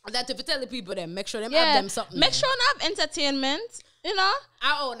 That if you tell the people them, make sure them have them something. Make sure they have entertainment.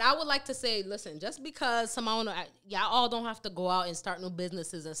 I would like to say, listen, just because someone, y'all all don't have to go out and start new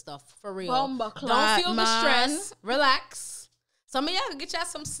businesses and stuff, for real. Don't feel the stress. Relax. Some of y'all can get y'all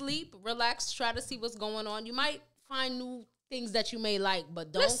some sleep. Relax. Try to see what's going on. You might find new things that you may like,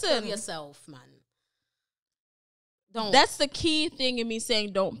 but don't kill yourself, man. Don't. That's the key thing in me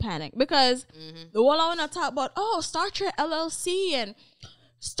saying don't panic. Because the one I want to talk about, start your LLC and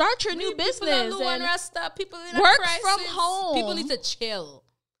start your new business. People in work crisis. From home. People need to chill.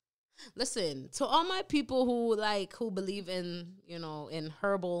 Listen, to all my people who believe in, in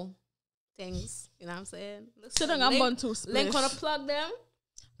herbal things, you know what I'm saying? Listen, link on to plug them.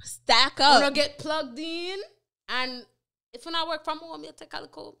 Stack up. Wanna get plugged in. And if you not work from home, you take a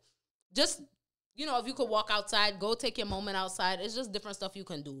little. Just, if you could walk outside, go take your moment outside. It's just different stuff you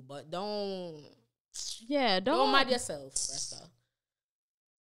can do. But don't mind yourself.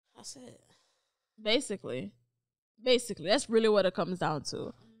 That's it. Basically, that's really what it comes down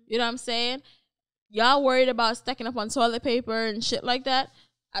to. You know what I'm saying? Y'all worried about stacking up on toilet paper and shit like that?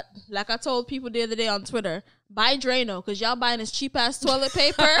 Like I told people the other day on Twitter, buy Drano, because y'all buying this cheap ass toilet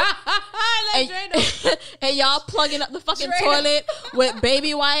paper. And y'all plugging up the fucking toilet with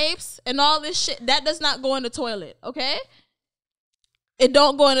baby wipes and all this shit. That does not go in the toilet, okay? It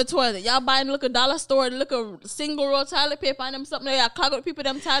don't go in the toilet. Y'all buying a dollar store, a single roll toilet paper and them something. Y'all clog up people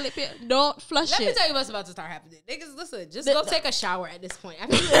them toilet paper. Don't flush it. Let me tell you what's about to start happening. Niggas, listen, just go take a shower at this point. I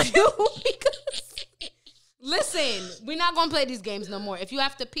feel you because listen, we're not gonna play these games no more. If you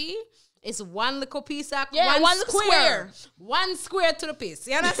have to pee, it's one little piece of one square. One square to the piece.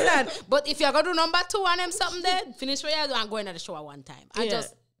 You understand? But if you're gonna do number 2 and them something there, finish what you're doing and go into the shower one time. I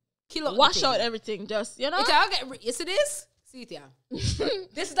just kill up. Wash out everything. Just you see this? See it, yeah.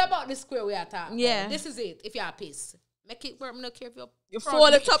 This is about the square we are talking. Yeah. This is it. If you're pissed, make it work. I'm not care if you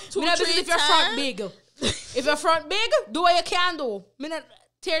fold it up 2-3 times. If your front big, if your front big, do what you can do. Me not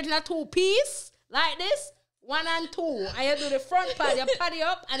tear it into 2 pieces like this, 1 and 2, and you do the front part, you pat it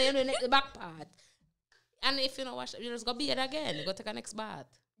up, and then you do the back part. And if you don't wash it, you just go beat it again. You go take a next bath.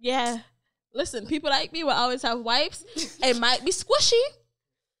 Yeah. Listen, people like me will always have wipes. It might be squishy.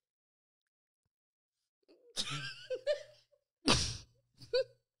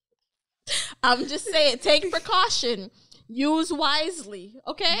 I'm just saying, take precaution. Use wisely,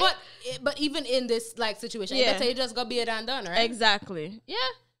 okay? But even in this situation, that's how you just go be it and done, right? Exactly. Yeah.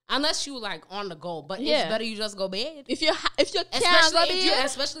 Unless you on the go, but it's better you just go bed. If you can't go bed,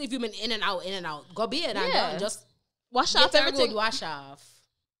 especially if you've been in and out, go bed and done. Just wash off everything. Good wash off.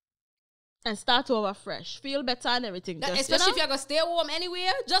 And start over fresh. Feel better and everything. Especially if you're gonna stay warm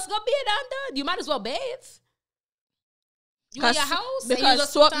anywhere, just go bed and done. You might as well bathe. You in your house because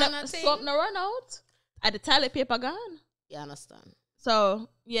soap no run out. And the toilet paper gone. You understand? So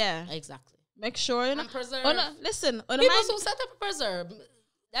yeah, exactly. Make sure and preserve. Listen, people who set up a preserve.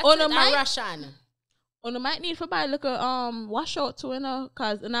 That's it. Russian. You might need to buy wash out too,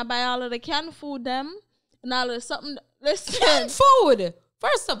 cause and I buy all of the canned food them and all of something. Listen, canned food.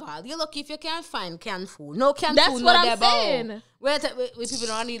 First of all, you look if you can't find canned food. No canned That's food. That's what I'm saying. We people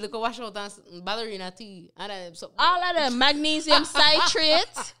don't need to wash out and ballerina tea. All of the magnesium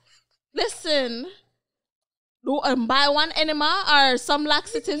citrate. Listen. Buy one enema or some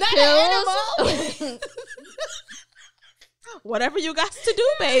laxative pills. Whatever you got to do,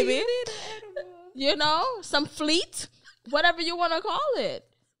 baby. You know, some fleet, whatever you want to call it.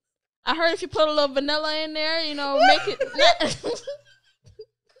 I heard if you put a little vanilla in there, you know, make it.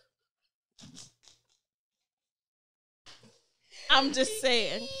 I'm just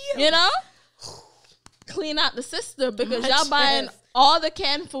saying, you know, clean out the system because y'all buying all the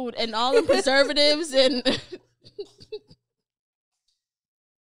canned food and all the preservatives and.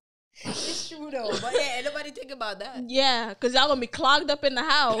 It's true though, but yeah, ain't nobody think about that. Yeah, because y'all gonna be clogged up in the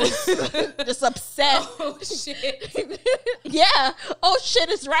house, just upset. Oh shit! Yeah. Oh shit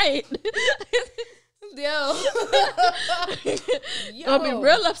is right. Yo, Gonna be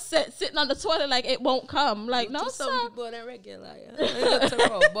real upset sitting on the toilet like it won't come. Like no, some sir. people that regular,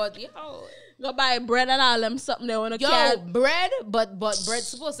 but yo, Go buy bread and all them something they wanna bread, but bread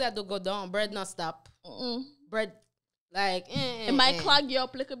supposed to have to go down. Bread not stop. Bread. Like it might clog you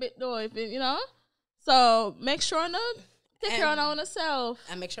up a little bit though, if it, you know. So make sure to take care of your own self.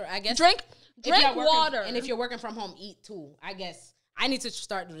 And make sure, I guess, drink water. And if you're working from home, eat too. I guess I need to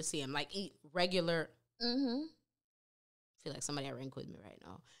start doing the same. Like eat regular. I feel like somebody at rank with me right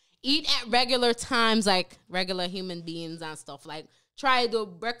now. Eat at regular times, like regular human beings and stuff. Like try to do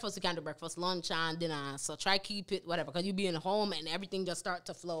breakfast. You can do breakfast, lunch, and dinner. So try keep it whatever, because you be in home and everything just start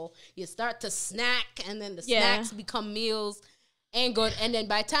to flow. You start to snack, and then the snacks become meals. Ain't good. And then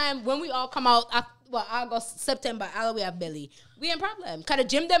by time when we all come out, August, September, all we have belly. We ain't problem. Cause the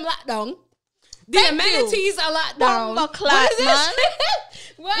gym them locked down. The amenities are locked down. What is this?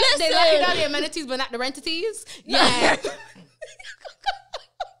 What? They lock down the amenities, but not the rentities. Yeah.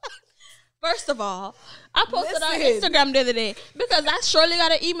 First of all, I posted on Instagram the other day because I surely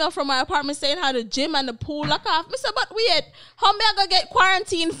got an email from my apartment saying how the gym and the pool lock off. I said, but weird, how me I gonna get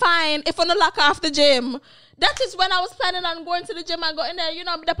quarantine fine if I don't lock off the gym? That is when I was planning on going to the gym and go in there, you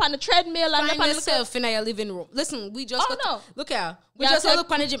know, up on the treadmill and find yourself in your living room. Listen, we just look here. We just look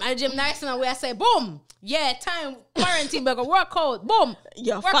on the gym and the gym nice and we I say, boom, yeah, time quarantine, we go work out, boom,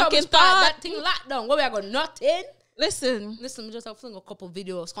 your work fucking out that thing locked down. Where we are going nothing. Listen, we just have fling a couple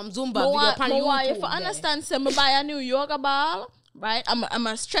videos. Come Zumba video on YouTube. If I understand, say me buy a new yoga ball, right? I'm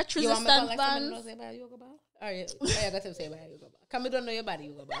a stretch resistant band. You want me to say about yoga ball? All right, I got to say about yoga ball. Come, we don't know your body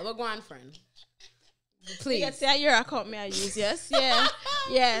yoga ball. We're going, friend. Please. You can say your account me I use, yes, yeah,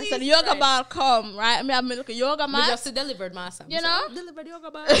 yeah. So the yoga ball come, right? I have me look a yoga mat. We just delivered my son. You know, delivered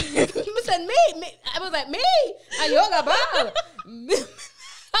yoga ball. You said me. I was like me a yoga ball.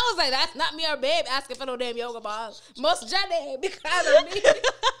 I was like, that's not me or babe asking for no damn yoga ball. Most Johnny because of me.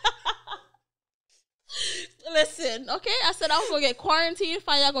 Listen, okay. I said I was gonna get quarantined.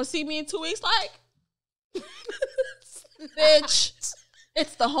 Fine, y'all gonna see me in 2 weeks. Like, bitch.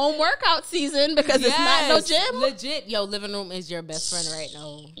 It's the home workout season because it's not no gym. Legit. Yo, living room is your best friend right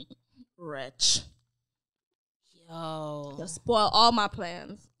now. Rich. Yo. You'll spoil all my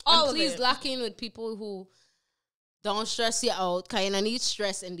plans. All and please lock in with people who don't stress you out. Because you don't need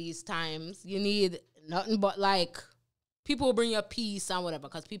stress in these times. You need nothing but like people will bring you peace and whatever.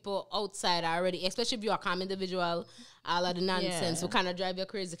 Because people outside are already, especially if you're a calm individual, all of the nonsense will kind of drive you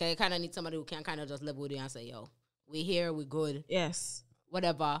crazy. Because you kind of need somebody who can kind of just live with you and say, yo, we here, we good. Yes.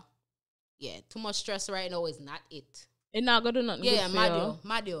 Whatever. Yeah, too much stress right now is not it. It's not gonna do nothing. Yeah,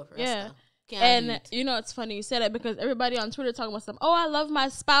 my deal. Yeah. And you know, it's funny you said that because everybody on Twitter talking about something. Oh, I love my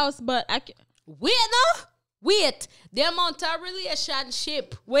spouse, but I can't. Wait. The amount of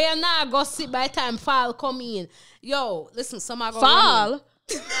relationship where now go sit by time fall come in. Yo, listen, some are going fall.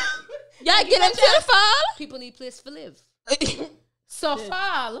 Yeah, get into the fall. People need place to live. So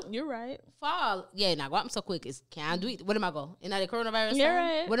fall. You're right. Fall. Yeah, now go up so quick. Can't do it. What am I go? In the coronavirus You're time?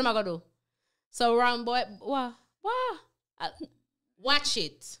 right. What am I gonna do? So round boy, watch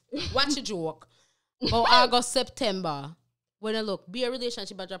it. Watch a joke. Go August, September. When I look, be a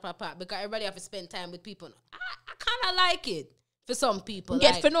relationship I drop apart because everybody have to spend time with people. I kind of like it for some people.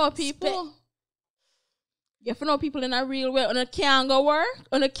 Get to know people. Get to know people in a real way. On a can't go work.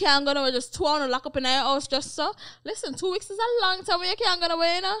 On a can't go nowhere. Just 2 hours lock up in their house just so. Listen, 2 weeks is a long time when you can't go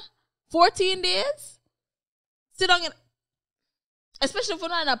nowhere, you know? 14 days? Sit down in... Especially if you're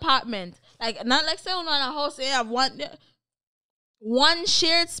not in an apartment. Like, not like say you're not in a house and you have one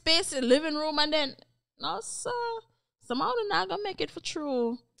shared space, a living room, and then... No, sir. Somehow they're not gonna make it for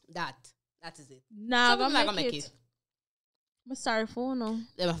true. That is it. Not gonna make it. I'm sorry for no.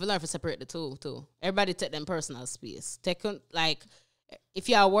 They have to learn to separate the two too. Everybody take them personal space. Take like if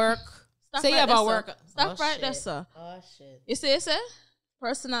you're at work, Stop say right you have there, a work. Stop right there, sir. Oh shit. You see,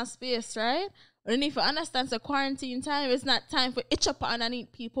 personal space, right? And then if you understand the quarantine time, it's not time for itch up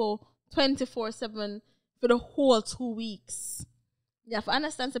underneath people 24/7 for the whole 2 weeks. Yeah, for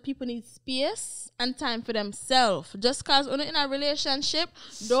understand that people need space and time for themselves. Just cause you're in a relationship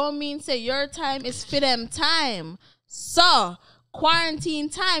don't mean say your time is for them time. So quarantine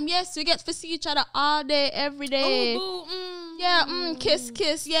time, yes, we get to see each other all day, every day. Yeah, kiss,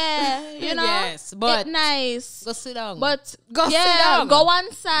 yeah, you know. Yes, but it's nice. Go sit down. But go sit yeah, down. go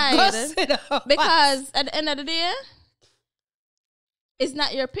one side. Go sit down. Because at the end of the day, it's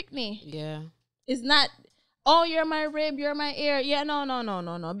not your picnic. Yeah. It's not, oh, you're my rib, you're my ear. Yeah,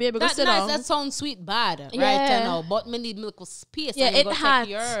 no. Baby, go sit down. That sounds sweet bad, right? Yeah. Now, but me need milk with space. Yeah, and it go hot.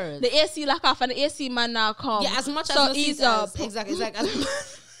 take yours. The AC lock off and the AC man now come. Yeah, as much so as ease up. Exactly. It's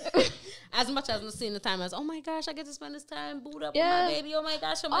like as much as I'm seeing the time as, oh my gosh, I get to spend this time boot up with my baby. Oh my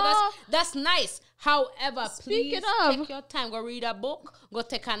gosh, that's nice. However, please take your time. Go read a book. Go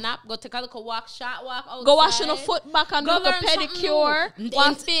take a nap. Go take a little walk, short walk outside. Go wash your foot back and go do a pedicure.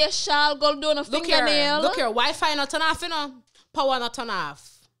 One facial. Go do a fingernail. Look here. Wi-Fi not turn off, you know. Power not turn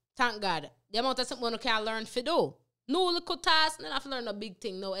off. Thank God. The amount of something you can learn for do. No little task. Then I have to learn a big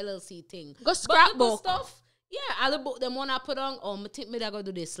thing. No LLC thing. Go scrapbook stuff. Yeah, I'll book them one I put on. Oh, I think maybe I gotta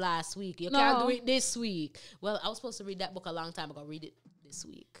do this last week. You can't do it this week. Well, I was supposed to read that book a long time ago. Read it this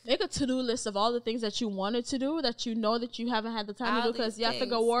week. Make a to-do list of all the things that you wanted to do that you know that you haven't had the time to do because you have to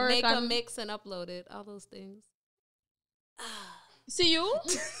go work. Make a mix and upload it. All those things. See you?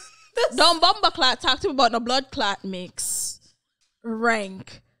 Don't bumper clot. Talk to me about the blood clot mix.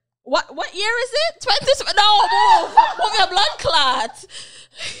 Rank. What year is it? 20. No, move your blood clot.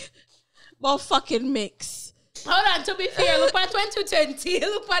 Well, fucking mix. Hold on, to be fair, look at 2020.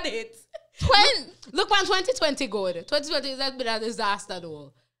 Look at it. Look at 2020 good. 2020 has been a disaster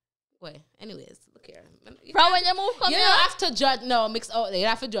though. Wait, anyways, look here. Bro, when you move, come you here. don't have to judge. No, mix out there. You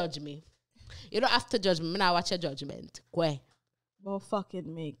don't have to judge me. You don't have to judge me. I watch your judgment. Go. Well,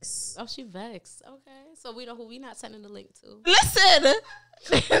 fucking mix. Oh, she vexed. Okay, so we know who we not sending the link to. Listen.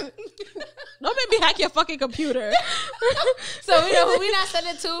 Don't make me hack your fucking computer. So we know who we not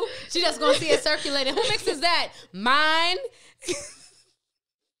sending to. She just gonna see it circulating. Who mixes that? Mine.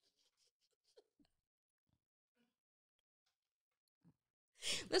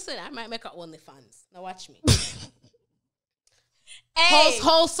 Listen, I might make her OnlyFans. Now watch me. Hey,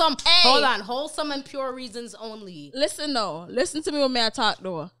 wholesome. Hey. Hold on. Wholesome and pure reasons only. Listen though. Listen to me when I talk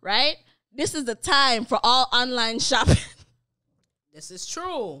though. Right? This is the time for all online shopping. This is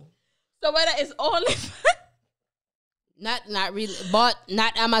true. So whether it's only not really, but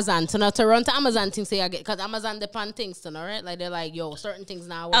not Amazon. So not to run to Amazon things say I get because Amazon depend things to know, right? Like they're like, yo, certain things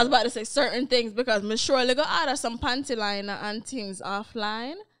now. I was about to say certain things because me surely go order some panty liner and things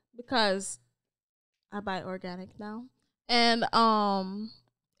offline because I buy organic now. And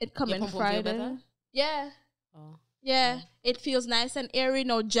it come in Friday. Yeah. Oh. Yeah. It feels nice and airy.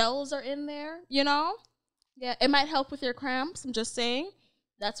 No gels are in there, you know? Yeah. It might help with your cramps. I'm just saying.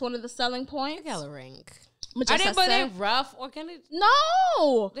 That's one of the selling points. Rank. Are they rough or can it?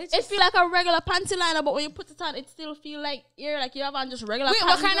 No. It feel like a regular panty liner, but when you put it on, it still feel like ear, like you have on just regular. Wait,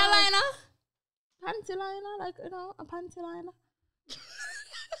 what kind of liner? Panty liner, like a panty liner.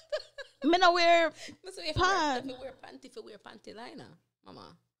 Me no wear pad. If you wear panty liner,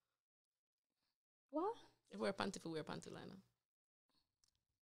 mama. What? If you wear panty liner.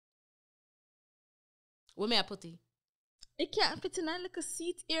 Where may I put it? It can't fit in that like a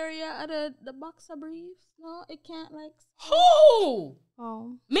seat area at the boxer briefs. No, it can't like. Who?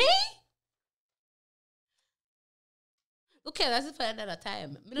 Oh. Me? Okay, that's it for another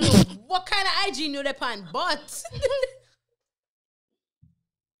time. I don't know what kind of hygiene you depend, but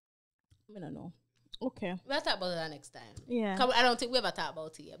I don't know. Okay. We'll talk about that next time. Yeah. I don't think we ever talked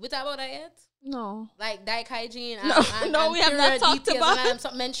about it yet. We talked about that yet? No. Like dyke hygiene and we have not talked about and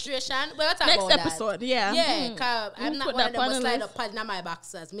some menstruation. We'll talk next about episode, that. Yeah. Yeah, because I'm not one of them who slide up pad in my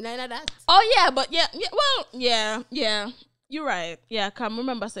boxers. Me know that. Oh, yeah, but yeah. Well, yeah. You're right. Yeah, come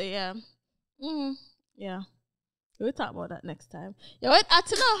remember, say, yeah. Yeah. We'll talk about that next time. Yeah, wait, I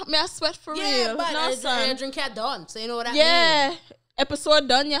don't know. I sweat for real. Yeah, but I drink it done. So you know what I mean? Yeah. Episode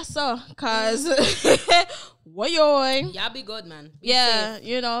done, yes, sir. Cause y'all be good, man. Be safe.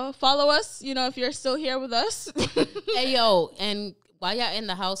 You know, follow us. You know, if you're still here with us. Hey, yo, and while y'all in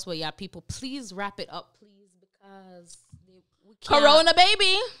the house with y'all people, please wrap it up, please, because we can't. Corona,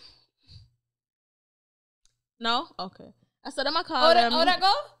 baby. No, okay. I said I'm gonna call them. Oh, that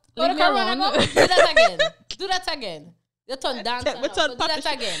go. Leave me Corona alone. go. Do that again. Do that again. You turn dance. Do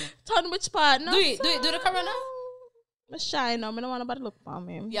that again. Turn which part? No, do it. Do the Corona. I'm shy now. I don't want nobody to look for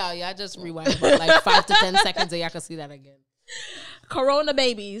me. Yeah, just rewind about like 5 to 10 seconds and y'all can see that again. Corona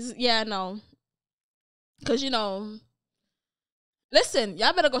babies. Yeah, no. Because, you know, listen,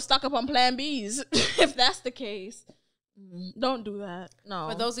 y'all better go stock up on Plan Bs if that's the case. Don't do that. No.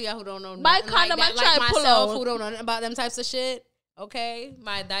 For those of y'all who don't know, buy nothing condom. like I that, try like pull myself, out. who don't know nothing about them types of shit. Okay,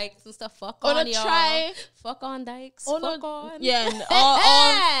 my dykes and stuff. Fuck Or on to y'all. try. Fuck on dykes. Oh, fuck no. on. Yeah,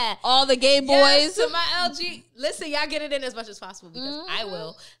 and all the gay boys. Yes, to my LG. Listen, y'all get it in as much as possible because I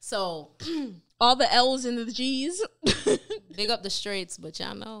will. So all the L's and the G's. big up the straights, but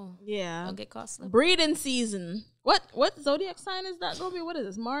y'all know. Yeah. Don't get caught slipping. Breeding season. What zodiac sign is that gonna be? What is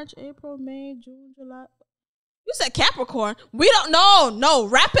this? March, April, May, June, July. You said Capricorn. We don't know. No,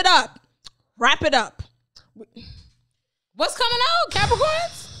 wrap it up. Wrap it up. What's coming out?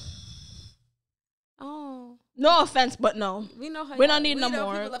 Capricorns? Oh. No offense, but no. We know how we don't need no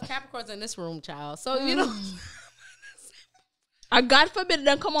more. People love Capricorns in this room, child. So you know. God forbid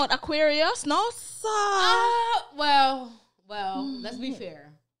them come out Aquarius. No, sir. Well, let's be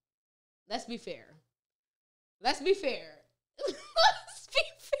fair. Let's be fair. Let's be fair. Let's be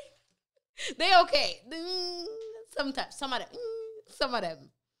fair. They okay. Sometimes some of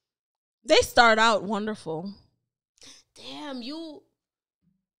them. They start out wonderful. Damn, you.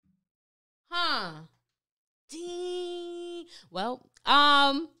 Huh. Dang. Well,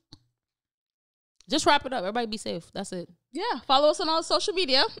 just wrap it up. Everybody be safe. That's it. Yeah. Follow us on all social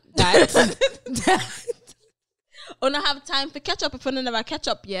media. Or not have time to catch up if we never catch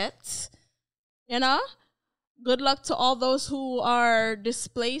up yet. You know? Good luck to all those who are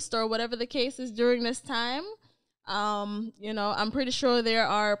displaced or whatever the case is during this time. You know, I'm pretty sure there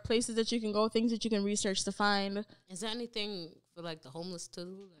are places that you can go, things that you can research to find. Is there anything for like the homeless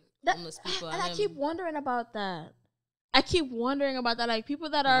too? Like homeless people. And I keep wondering about that. Like people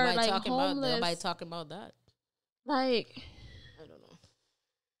that are like homeless. Nobody talking about that. Like, I don't know.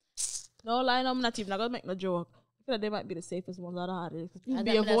 No lie, no, I'm not even gonna make no joke. I feel like they might be the safest ones out of it because people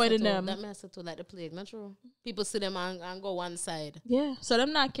be That avoiding them. That mess to like the plague, not true. People see them and go one side. Yeah, so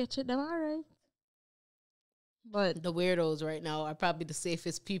them not catch it, them alright. But the weirdos right now are probably the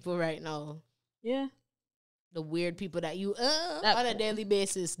safest people right now. Yeah. The weird people that you on a daily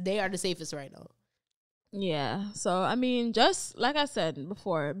basis, they are the safest right now. Yeah. So, I mean, just like I said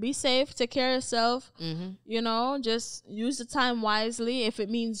before, be safe, take care of yourself. You know, just use the time wisely. If it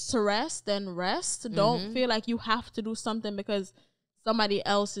means to rest, then rest. Don't feel like you have to do something because somebody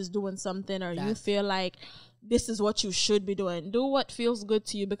else is doing something or you feel like this is what you should be doing. Do what feels good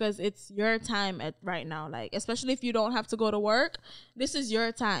to you because it's your time right now. Like, especially if you don't have to go to work, this is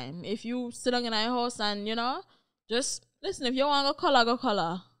your time. If you sit on your house and, you know, just listen, if you want to go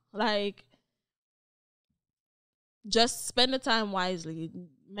color. Like, just spend the time wisely.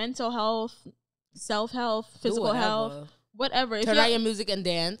 Mental health, self-health, physical health, whatever. Turn on your music and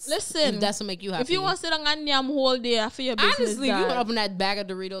dance. Listen. If that's what make you happy. If you want to sit on a yam whole day for your business, honestly, if you want to open that bag of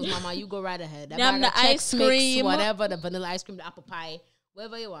Doritos, mama, you go right ahead. That Yam bag the of Chex ice Mix, cream. whatever, the vanilla ice cream, the apple pie,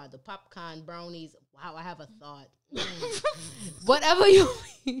 whatever you want, the popcorn, brownies. Wow, I have a thought. Whatever you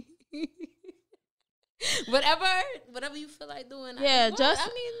whatever you feel like doing. Yeah,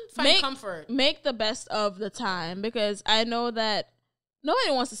 find comfort. Make the best of the time because I know that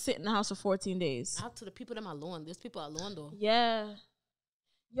nobody wants to sit in the house for 14 days. Out to the people that are alone. There's people alone though. Yeah.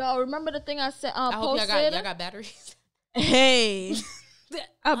 Yo, remember the thing I said? I hope posted? y'all got batteries. Hey.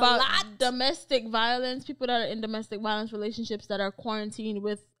 About domestic violence, people that are in domestic violence relationships that are quarantined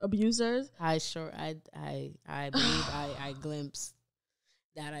with abusers. I believe I glimpsed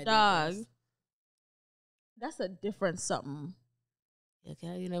that. Dog. That's a different something.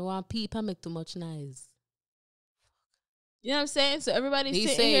 Okay, you know, want peep, I make too much noise. You know what I'm saying? So everybody's Be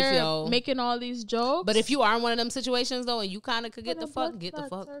sitting safe, here yo. making all these jokes. But if you are in one of them situations though, and you kind of could get the fuck.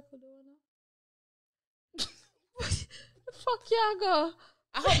 Fuck y'all go.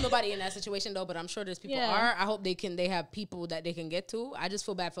 I hope nobody in that situation though, but I'm sure there's people are. I hope they have people that they can get to. I just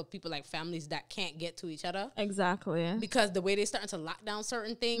feel bad for people like families that can't get to each other. Exactly. Because the way they're starting to lock down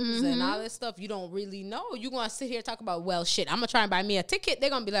certain things and all this stuff, you don't really know. You're going to sit here and talk about, well, shit, I'm going to try and buy me a ticket. They're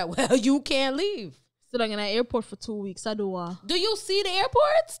going to be like, well, you can't leave. Sitting in an airport for 2 weeks. I do. Do you see the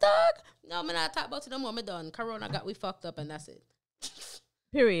airports, dog? No, man, I talk about to them when we're done. Corona got we fucked up and that's it.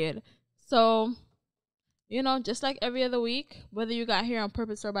 Period. So, you know, just like every other week, whether you got here on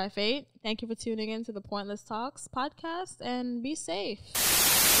purpose or by fate, thank you for tuning in to the Pointless Talks podcast and be safe.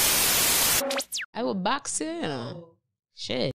 I will box in. Shit.